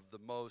story I love the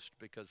most,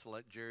 because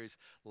Jerry's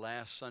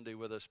last Sunday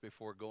with us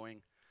before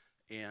going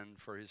in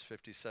for his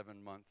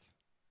 57-month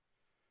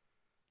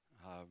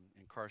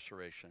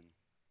incarceration,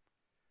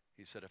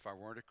 he said, if I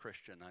weren't a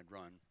Christian, I'd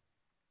run.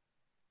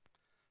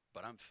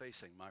 But I'm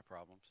facing my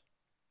problems,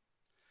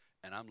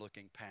 and I'm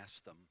looking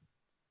past them.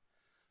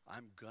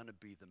 I'm going to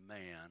be the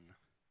man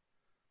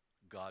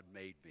God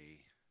made me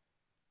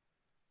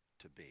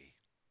to be.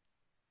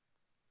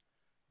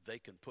 They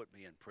can put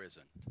me in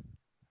prison.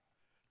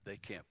 They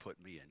can't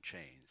put me in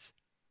chains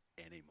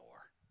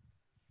anymore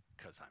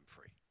because I'm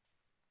free.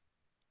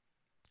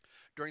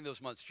 During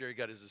those months, Jerry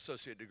got his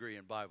associate degree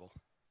in Bible.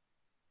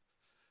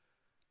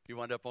 He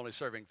wound up only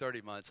serving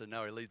 30 months, and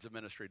now he leads a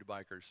ministry to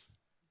bikers,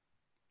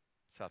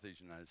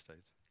 Southeast United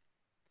States.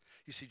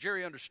 You see,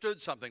 Jerry understood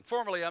something.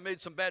 Formerly, I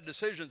made some bad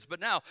decisions, but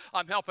now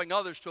I'm helping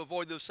others to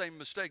avoid those same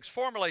mistakes.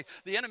 Formerly,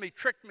 the enemy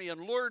tricked me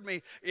and lured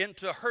me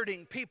into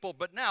hurting people,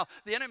 but now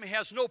the enemy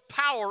has no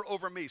power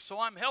over me,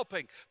 so I'm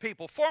helping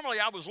people. Formerly,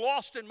 I was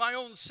lost in my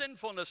own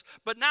sinfulness,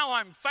 but now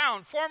I'm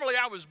found. Formerly,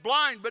 I was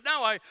blind, but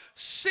now I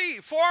see.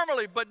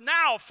 Formerly, but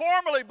now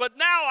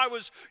I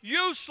was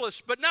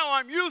useless, but now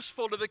I'm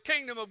useful to the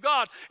kingdom of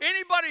God.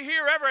 Anybody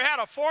here ever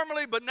had a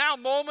formerly but now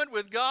moment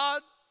with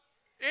God?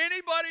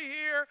 Anybody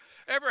here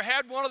ever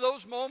had one of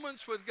those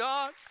moments with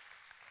God?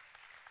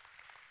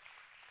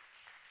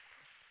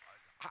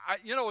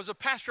 As a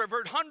pastor, I've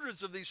heard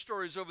hundreds of these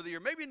stories over the year.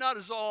 Maybe not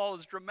all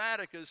as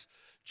dramatic as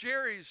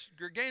Jerry's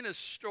Gerganis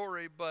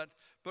story, but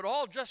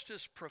all just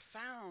as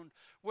profound.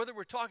 Whether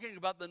we're talking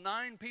about the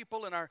 9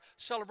 people in our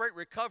Celebrate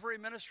Recovery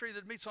ministry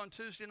that meets on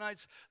Tuesday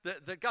nights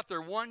that got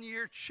their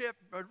 1-year chip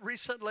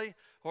recently,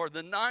 or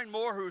the 9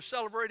 more who are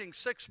celebrating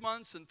 6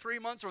 months and 3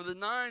 months, or the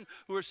 9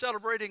 who are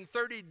celebrating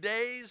 30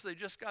 days, they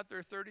just got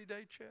their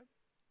 30-day chip.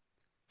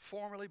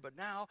 Formerly, but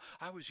now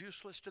I was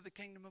useless to the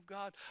kingdom of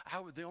God.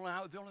 The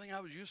only thing I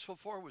was useful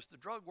for was the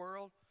drug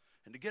world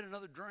and to get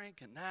another drink,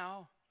 and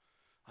now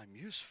I'm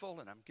useful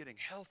and I'm getting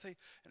healthy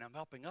and I'm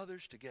helping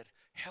others to get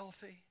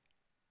healthy.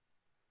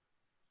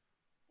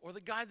 Or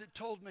the guy that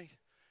told me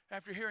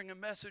after hearing a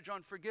message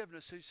on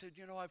forgiveness, he said,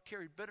 I've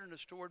carried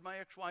bitterness toward my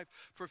ex-wife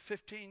for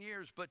 15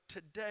 years, but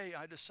today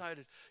I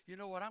decided, you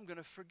know what, I'm going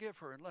to forgive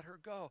her and let her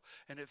go.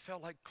 And it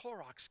felt like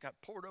Clorox got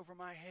poured over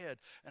my head,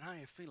 and I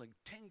am feeling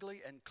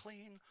tingly and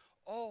clean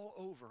all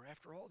over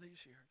after all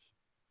these years.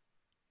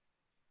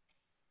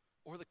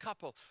 Or the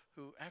couple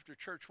who, after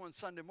church one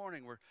Sunday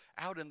morning, were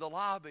out in the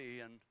lobby,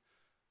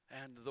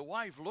 and the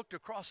wife looked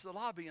across the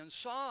lobby and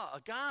saw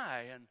a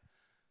guy, and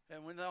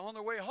when they're on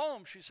their way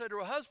home, she said to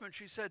her husband,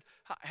 she said,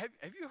 have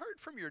you heard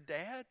from your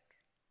dad?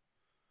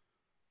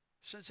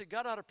 Since he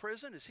got out of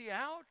prison, is he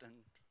out? And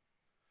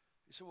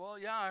he said, well,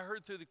 yeah, I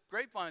heard through the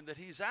grapevine that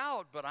he's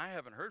out, but I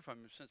haven't heard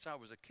from him since I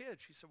was a kid.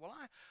 She said, well,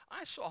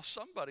 I saw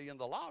somebody in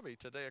the lobby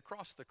today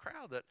across the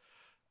crowd that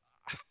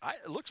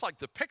it looks like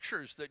the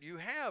pictures that you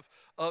have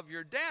of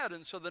your dad.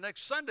 And so the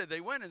next Sunday they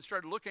went and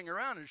started looking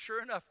around, and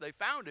sure enough, they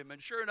found him.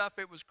 And sure enough,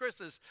 it was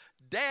Chris's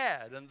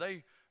dad. And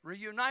they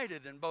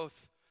reunited, and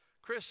both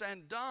Chris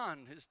and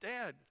Don, his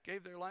dad,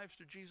 gave their lives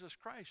to Jesus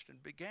Christ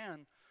and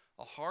began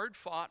a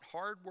hard-fought,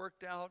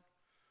 hard-worked-out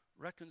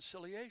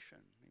reconciliation.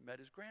 He met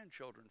his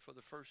grandchildren for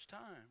the first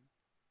time.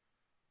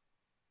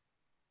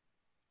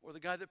 Or the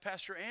guy that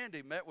Pastor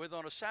Andy met with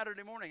on a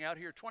Saturday morning out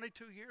here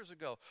 22 years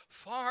ago,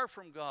 far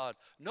from God,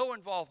 no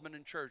involvement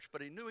in church,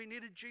 but he knew he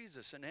needed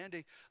Jesus, and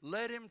Andy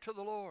led him to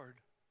the Lord.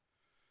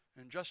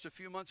 And just a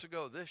few months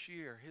ago, this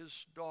year,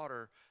 his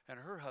daughter and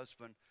her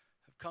husband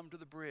have come to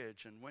the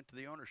bridge and went to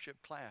the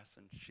ownership class,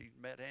 and she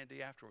met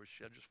Andy afterwards.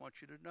 She said, I just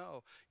want you to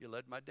know, you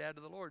led my dad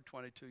to the Lord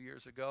 22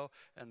 years ago,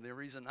 and the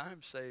reason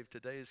I'm saved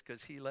today is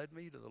because he led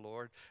me to the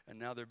Lord, and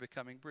now they're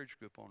becoming bridge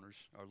group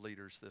owners or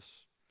leaders this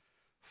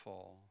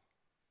fall.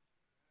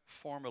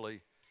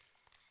 Formerly,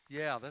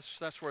 yeah,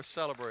 that's worth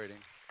celebrating.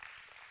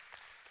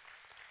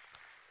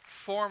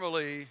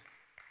 Formerly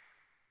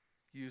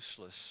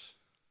useless,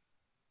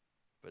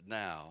 but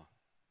now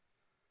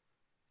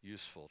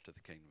useful to the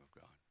kingdom of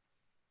God.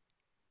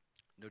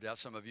 No doubt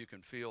some of you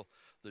can feel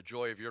the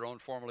joy of your own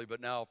formerly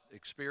but now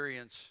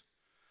experience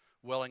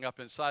welling up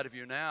inside of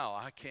you now.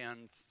 I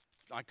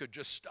could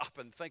just stop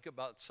and think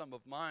about some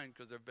of mine,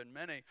 because there have been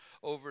many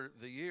over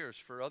the years.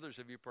 For others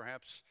of you,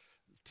 perhaps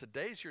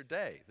today's your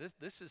day.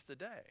 This is the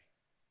day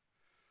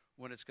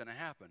when it's going to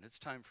happen. It's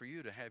time for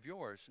you to have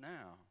yours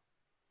now.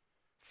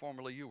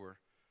 Formerly you were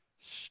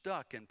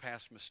stuck in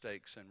past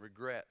mistakes and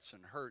regrets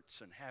and hurts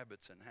and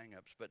habits and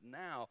hang-ups. But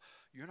now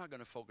you're not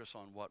going to focus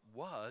on what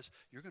was.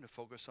 You're going to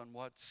focus on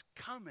what's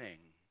coming.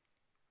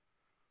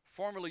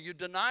 Formerly you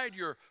denied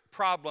your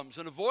problems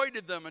and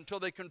avoided them until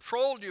they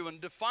controlled you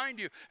and defined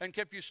you and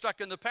kept you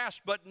stuck in the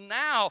past. But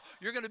now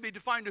you're going to be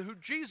defined to who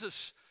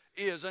Jesus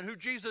is and who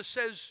Jesus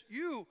says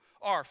you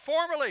are.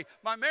 Formerly,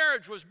 my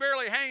marriage was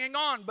barely hanging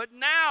on, but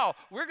now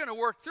we're going to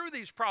work through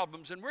these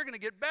problems and we're going to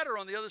get better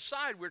on the other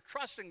side. We're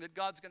trusting that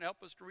God's going to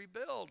help us to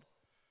rebuild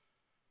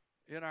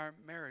in our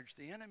marriage.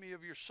 The enemy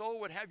of your soul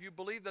would have you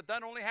believe that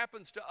that only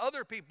happens to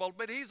other people,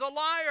 but he's a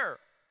liar.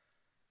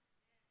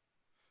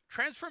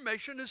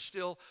 Transformation is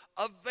still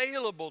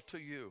available to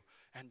you.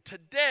 And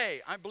today,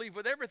 I believe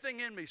with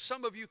everything in me,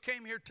 some of you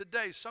came here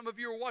today, some of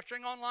you are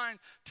watching online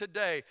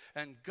today,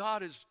 and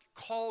God has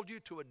called you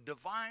to a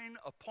divine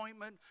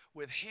appointment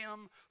with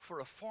him for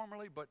a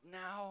formerly but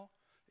now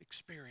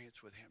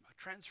experience with him, a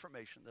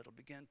transformation that'll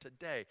begin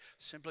today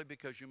simply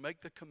because you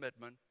make the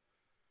commitment.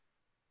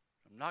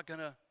 I'm not going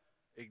to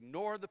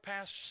ignore the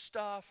past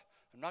stuff.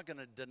 I'm not going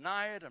to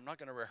deny it. I'm not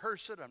going to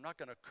rehearse it. I'm not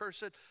going to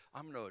curse it.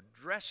 I'm going to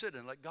address it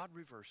and let God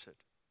reverse it.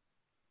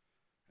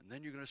 And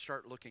then you're going to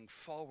start looking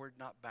forward,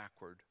 not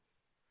backward,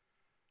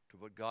 to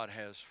what God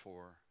has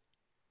for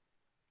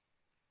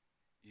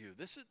you.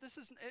 This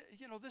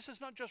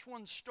is not just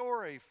one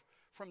story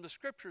from the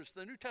scriptures.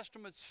 The New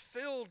Testament's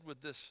filled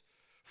with this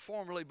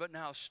formerly but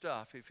now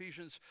stuff.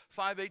 Ephesians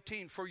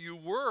 5:18, for you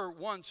were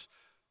once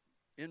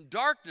in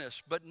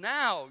darkness, but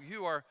now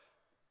you are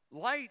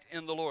light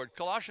in the Lord.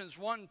 Colossians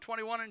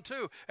 1:21 and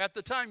 2. At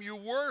the time you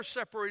were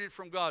separated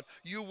from God.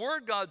 You were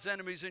God's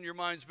enemies in your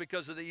minds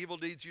because of the evil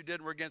deeds you did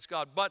and were against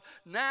God. But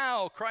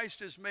now Christ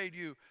has made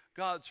you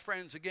God's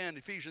friends again.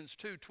 Ephesians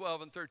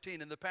 2:12 and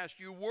 13. In the past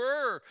you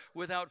were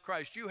without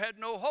Christ. You had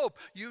no hope.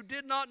 You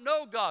did not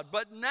know God.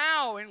 But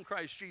now in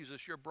Christ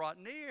Jesus you're brought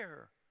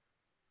near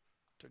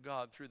to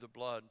God through the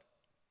blood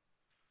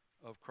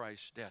of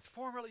Christ's death.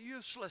 Formerly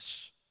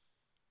useless.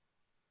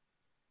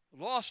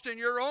 Lost in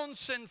your own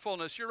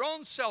sinfulness, your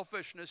own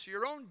selfishness,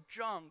 your own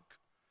junk,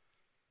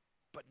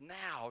 but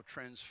now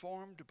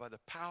transformed by the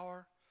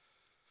power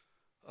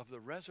of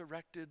the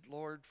resurrected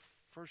Lord.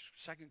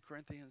 2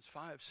 Corinthians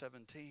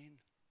 5:17.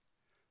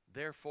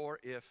 Therefore,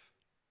 if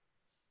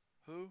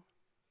who?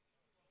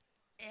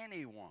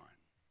 Anyone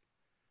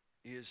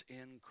is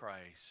in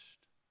Christ,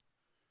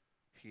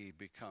 he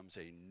becomes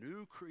a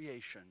new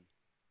creation.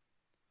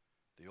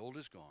 The old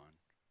is gone.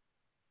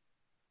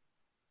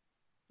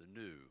 The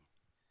new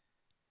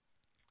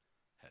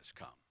has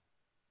come.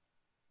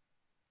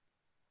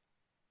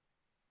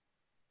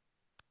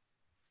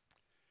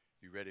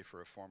 You ready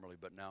for a formerly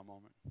but now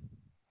moment?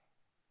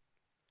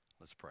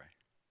 Let's pray.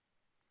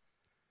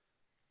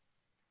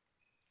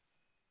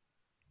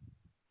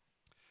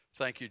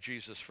 Thank you,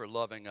 Jesus, for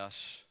loving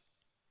us.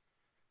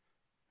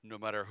 No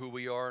matter who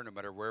we are, no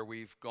matter where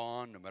we've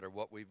gone, no matter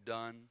what we've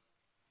done.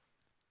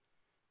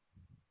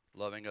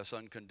 Loving us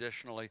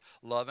unconditionally,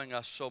 loving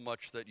us so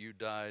much that you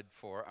died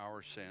for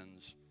our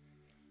sins.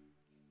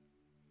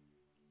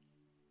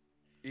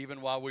 Even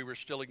while we were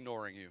still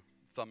ignoring you,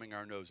 thumbing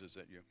our noses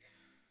at you.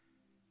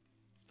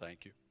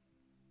 Thank you.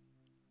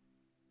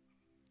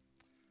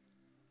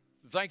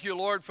 Thank you,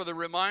 Lord, for the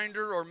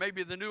reminder or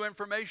maybe the new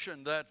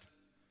information that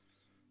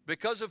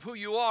because of who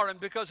you are and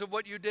because of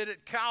what you did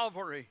at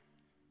Calvary,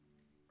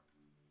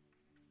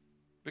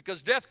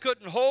 because death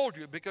couldn't hold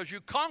you, because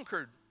you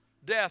conquered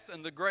death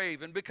and the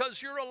grave, and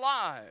because you're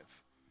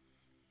alive,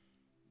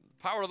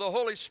 the power of the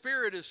Holy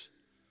Spirit is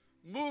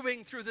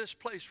moving through this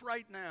place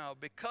right now.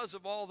 Because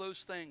of all those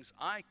things,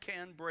 I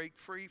can break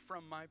free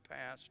from my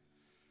past.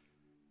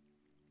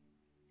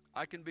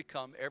 I can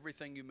become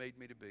everything you made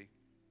me to be,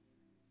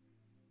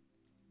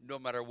 no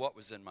matter what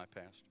was in my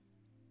past.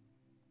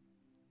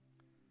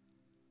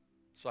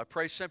 So I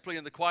pray simply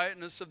in the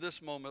quietness of this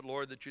moment,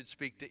 Lord, that you'd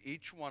speak to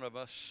each one of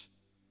us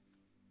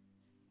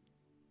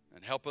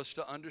and help us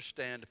to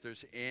understand if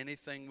there's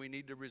anything we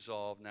need to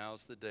resolve.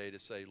 Now's the day to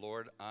say,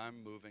 Lord,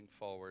 I'm moving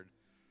forward.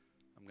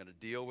 I'm going to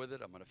deal with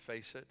it. I'm going to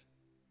face it.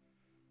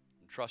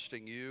 I'm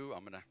trusting you.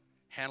 I'm going to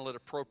handle it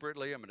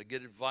appropriately. I'm going to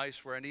get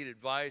advice where I need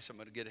advice. I'm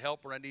going to get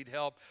help where I need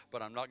help.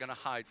 But I'm not going to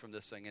hide from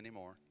this thing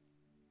anymore.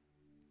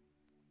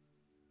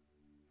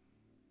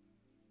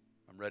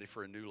 I'm ready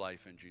for a new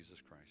life in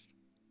Jesus Christ.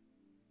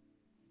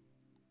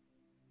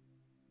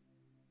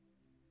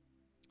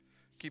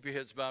 Keep your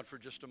heads bowed for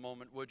just a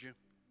moment, would you?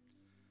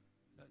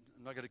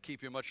 I'm not going to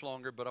keep you much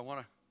longer, but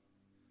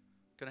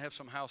can I have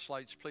some house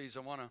lights, please? I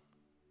want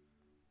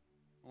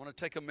to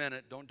take a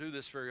minute. Don't do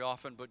this very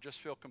often, but just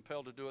feel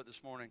compelled to do it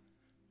this morning.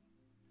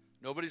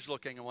 Nobody's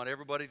looking. I want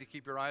everybody to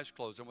keep your eyes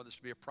closed. I want this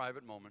to be a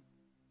private moment.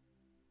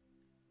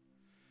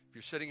 If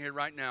you're sitting here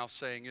right now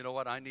saying, you know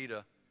what, I need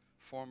a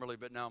formerly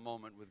but now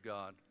moment with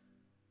God,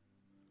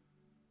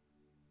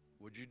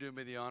 would you do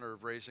me the honor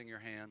of raising your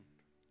hand?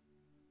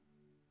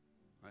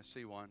 I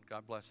see one.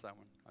 God bless that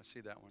one. I see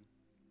that one.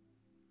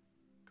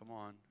 Come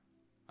on.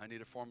 I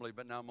need a formerly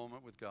but now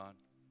moment with God.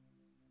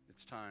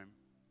 It's time.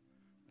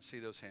 I see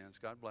those hands.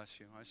 God bless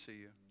you. I see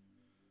you.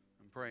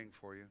 I'm praying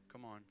for you.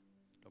 Come on.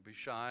 Don't be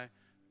shy.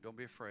 Don't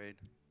be afraid.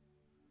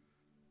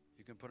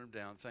 You can put them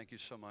down. Thank you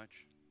so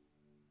much.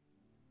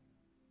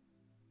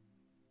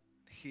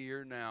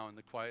 Here now in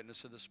the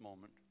quietness of this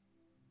moment.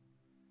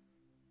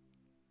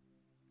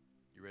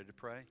 You ready to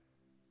pray?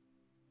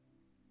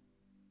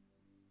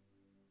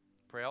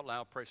 Pray out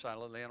loud. Pray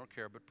silently. I don't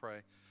care, but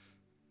pray.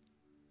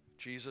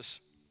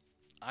 Jesus,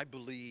 I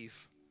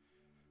believe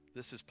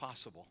this is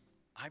possible.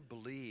 I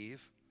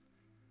believe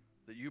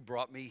that you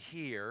brought me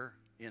here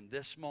in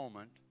this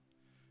moment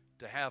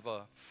to have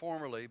a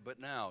formerly but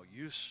now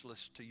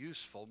useless to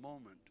useful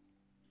moment.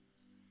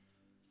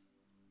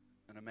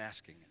 And I'm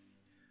asking it.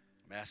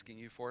 I'm asking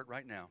you for it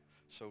right now.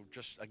 So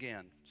just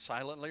again,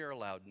 silently or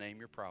aloud, name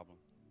your problem.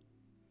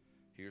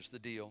 Here's the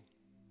deal.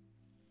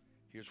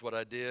 Here's what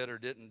I did or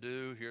didn't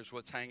do. Here's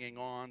what's hanging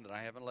on that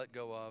I haven't let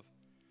go of.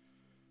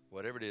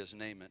 Whatever it is,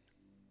 name it.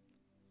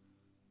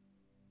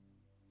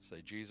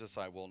 Say, Jesus,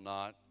 I will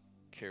not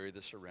carry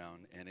this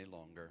around any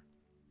longer.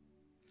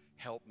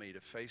 Help me to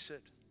face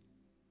it,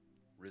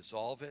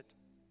 resolve it,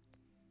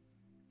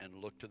 and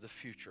look to the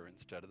future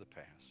instead of the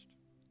past.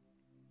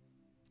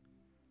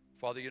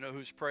 Father, you know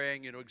who's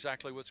praying. You know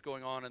exactly what's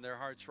going on in their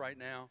hearts right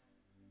now.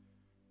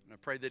 And I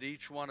pray that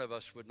each one of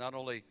us would not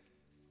only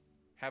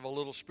have a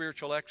little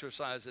spiritual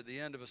exercise at the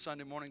end of a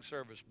Sunday morning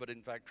service, but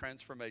in fact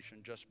transformation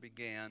just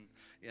began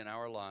in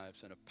our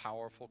lives in a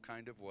powerful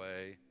kind of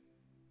way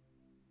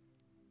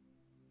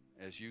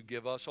as you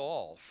give us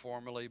all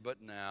formerly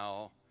but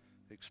now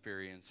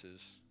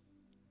experiences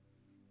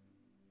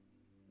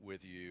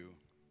with you.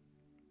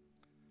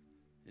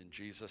 In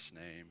Jesus'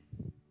 name,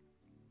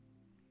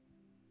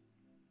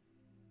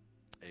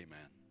 amen.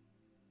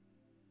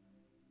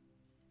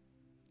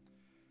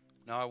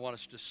 Now I want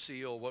us to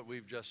seal what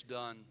we've just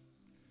done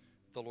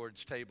at the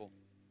Lord's table.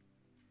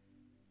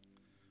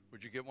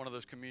 Would you get one of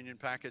those communion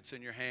packets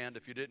in your hand?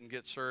 If you didn't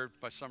get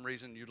served by some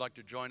reason, you'd like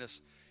to join us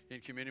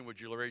in communion,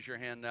 would you raise your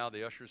hand now?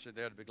 The ushers are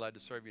there to be glad to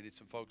serve you. Need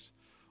some folks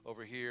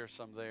over here,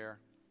 some there.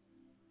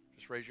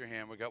 Just raise your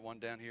hand. We got one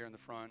down here in the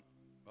front,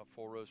 about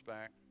 4 rows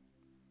back,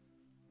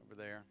 over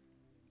there.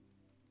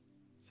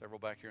 Several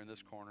back here in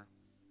this corner.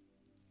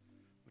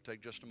 We'll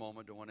take just a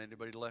moment. Don't want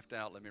anybody left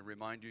out. Let me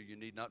remind you, you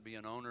need not be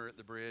an owner at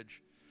the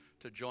bridge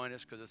to join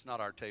us, because it's not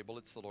our table,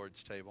 it's the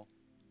Lord's table.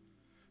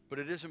 But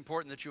it is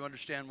important that you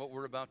understand what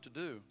we're about to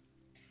do.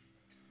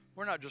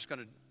 We're not just going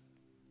to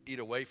eat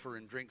a wafer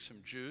and drink some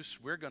juice.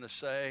 We're going to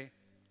say,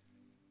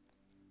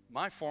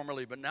 my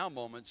formerly but now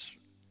moments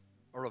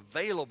are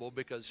available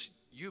because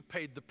you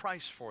paid the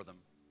price for them.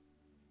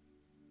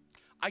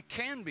 I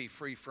can be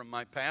free from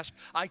my past.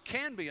 I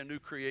can be a new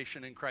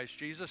creation in Christ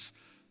Jesus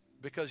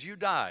because you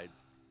died.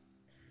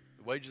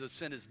 The wages of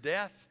sin is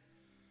death,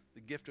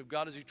 The gift of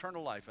God is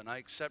eternal life, and I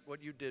accept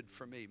what you did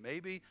for me.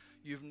 Maybe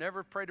you've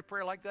never prayed a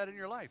prayer like that in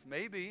your life.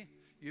 Maybe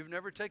you've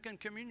never taken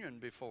communion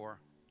before.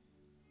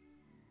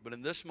 But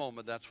in this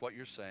moment, that's what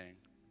you're saying.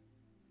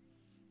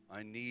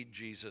 I need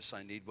Jesus.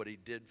 I need what he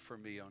did for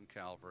me on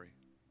Calvary.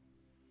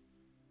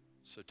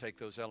 So take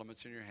those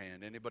elements in your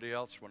hand. Anybody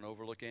else? Want to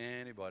overlook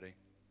anybody?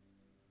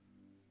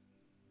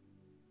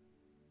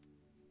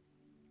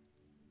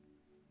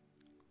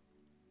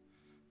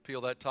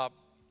 Peel that top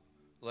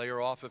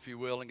layer off, if you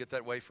will, and get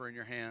that wafer in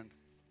your hand.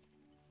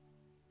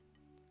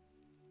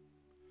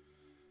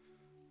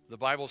 The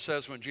Bible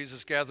says when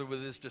Jesus gathered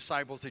with his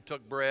disciples, he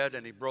took bread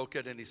and he broke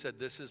it and he said,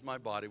 "This is my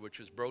body,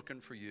 which is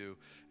broken for you.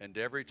 And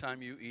every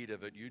time you eat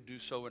of it, you do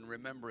so in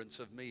remembrance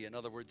of me." In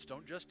other words,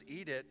 don't just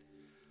eat it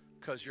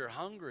because you're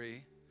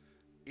hungry.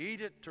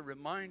 Eat it to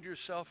remind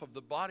yourself of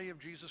the body of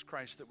Jesus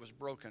Christ that was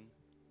broken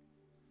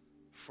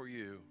for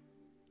you.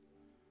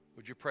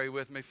 Would you pray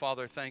with me?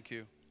 Father, thank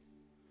you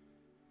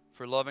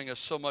for loving us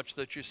so much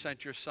that you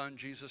sent your Son,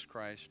 Jesus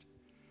Christ.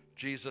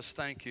 Jesus,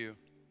 thank you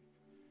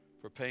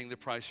for paying the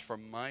price for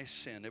my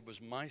sin. It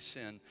was my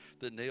sin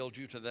that nailed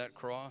you to that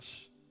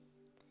cross.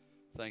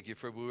 Thank you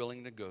for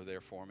willing to go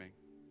there for me.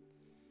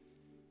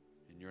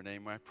 In your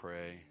name I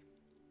pray.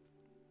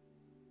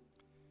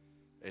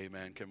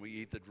 Amen. Can we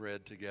eat the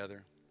bread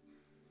together?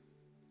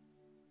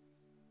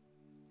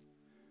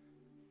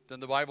 Then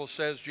the Bible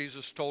says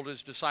Jesus told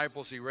his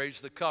disciples, he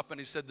raised the cup and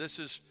he said, "This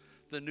is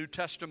the New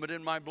Testament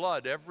in my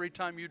blood. Every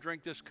time you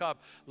drink this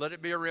cup, let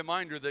it be a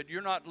reminder that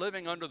you're not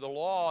living under the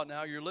law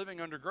now, you're living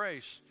under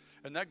grace.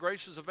 And that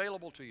grace is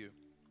available to you.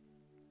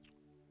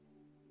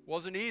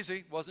 Wasn't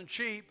easy, wasn't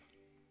cheap,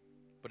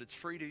 but it's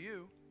free to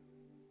you.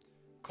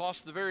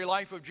 Cost the very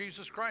life of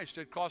Jesus Christ.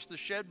 It cost the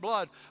shed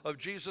blood of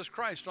Jesus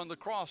Christ on the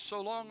cross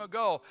so long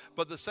ago.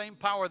 But the same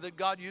power that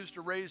God used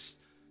to raise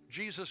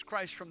Jesus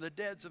Christ from the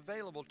dead is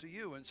available to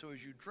you. And so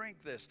as you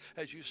drink this,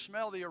 as you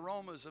smell the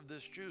aromas of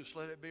this juice,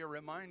 let it be a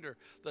reminder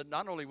that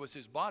not only was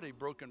his body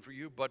broken for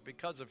you, but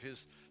because of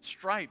his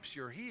stripes,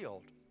 you're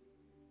healed.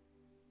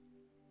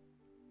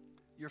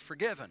 You're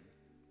forgiven.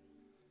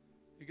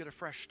 You get a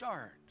fresh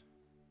start.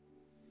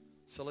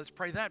 So let's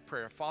pray that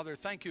prayer. Father,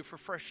 thank you for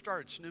fresh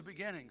starts, new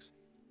beginnings.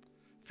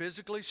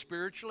 Physically,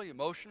 spiritually,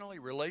 emotionally,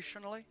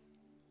 relationally.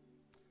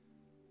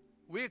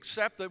 We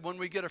accept that when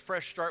we get a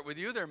fresh start with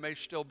you, there may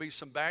still be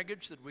some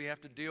baggage that we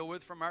have to deal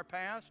with from our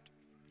past.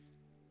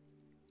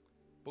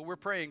 But we're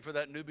praying for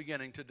that new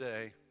beginning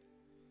today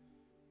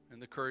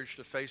and the courage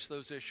to face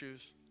those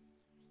issues.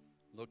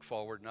 Look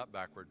forward, not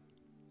backward,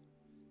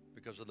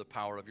 because of the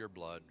power of your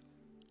blood.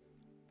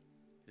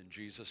 In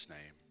Jesus'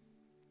 name,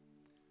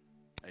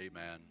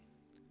 amen.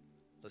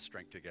 Let's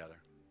drink together.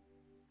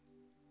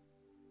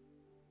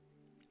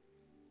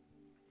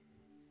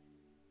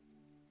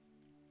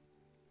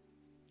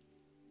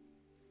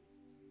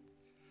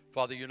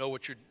 Father, you know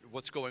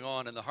what's going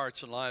on in the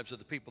hearts and lives of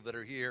the people that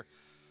are here,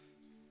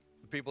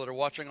 the people that are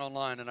watching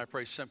online, and I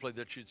pray simply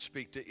that you'd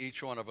speak to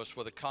each one of us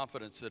with a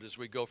confidence that as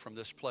we go from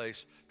this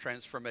place,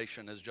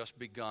 transformation has just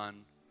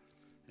begun,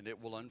 and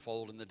it will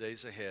unfold in the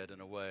days ahead in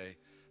a way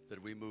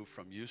that we move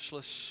from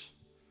useless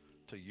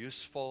to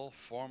useful,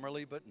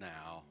 formerly but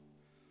now,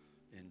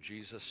 in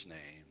Jesus'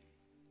 name.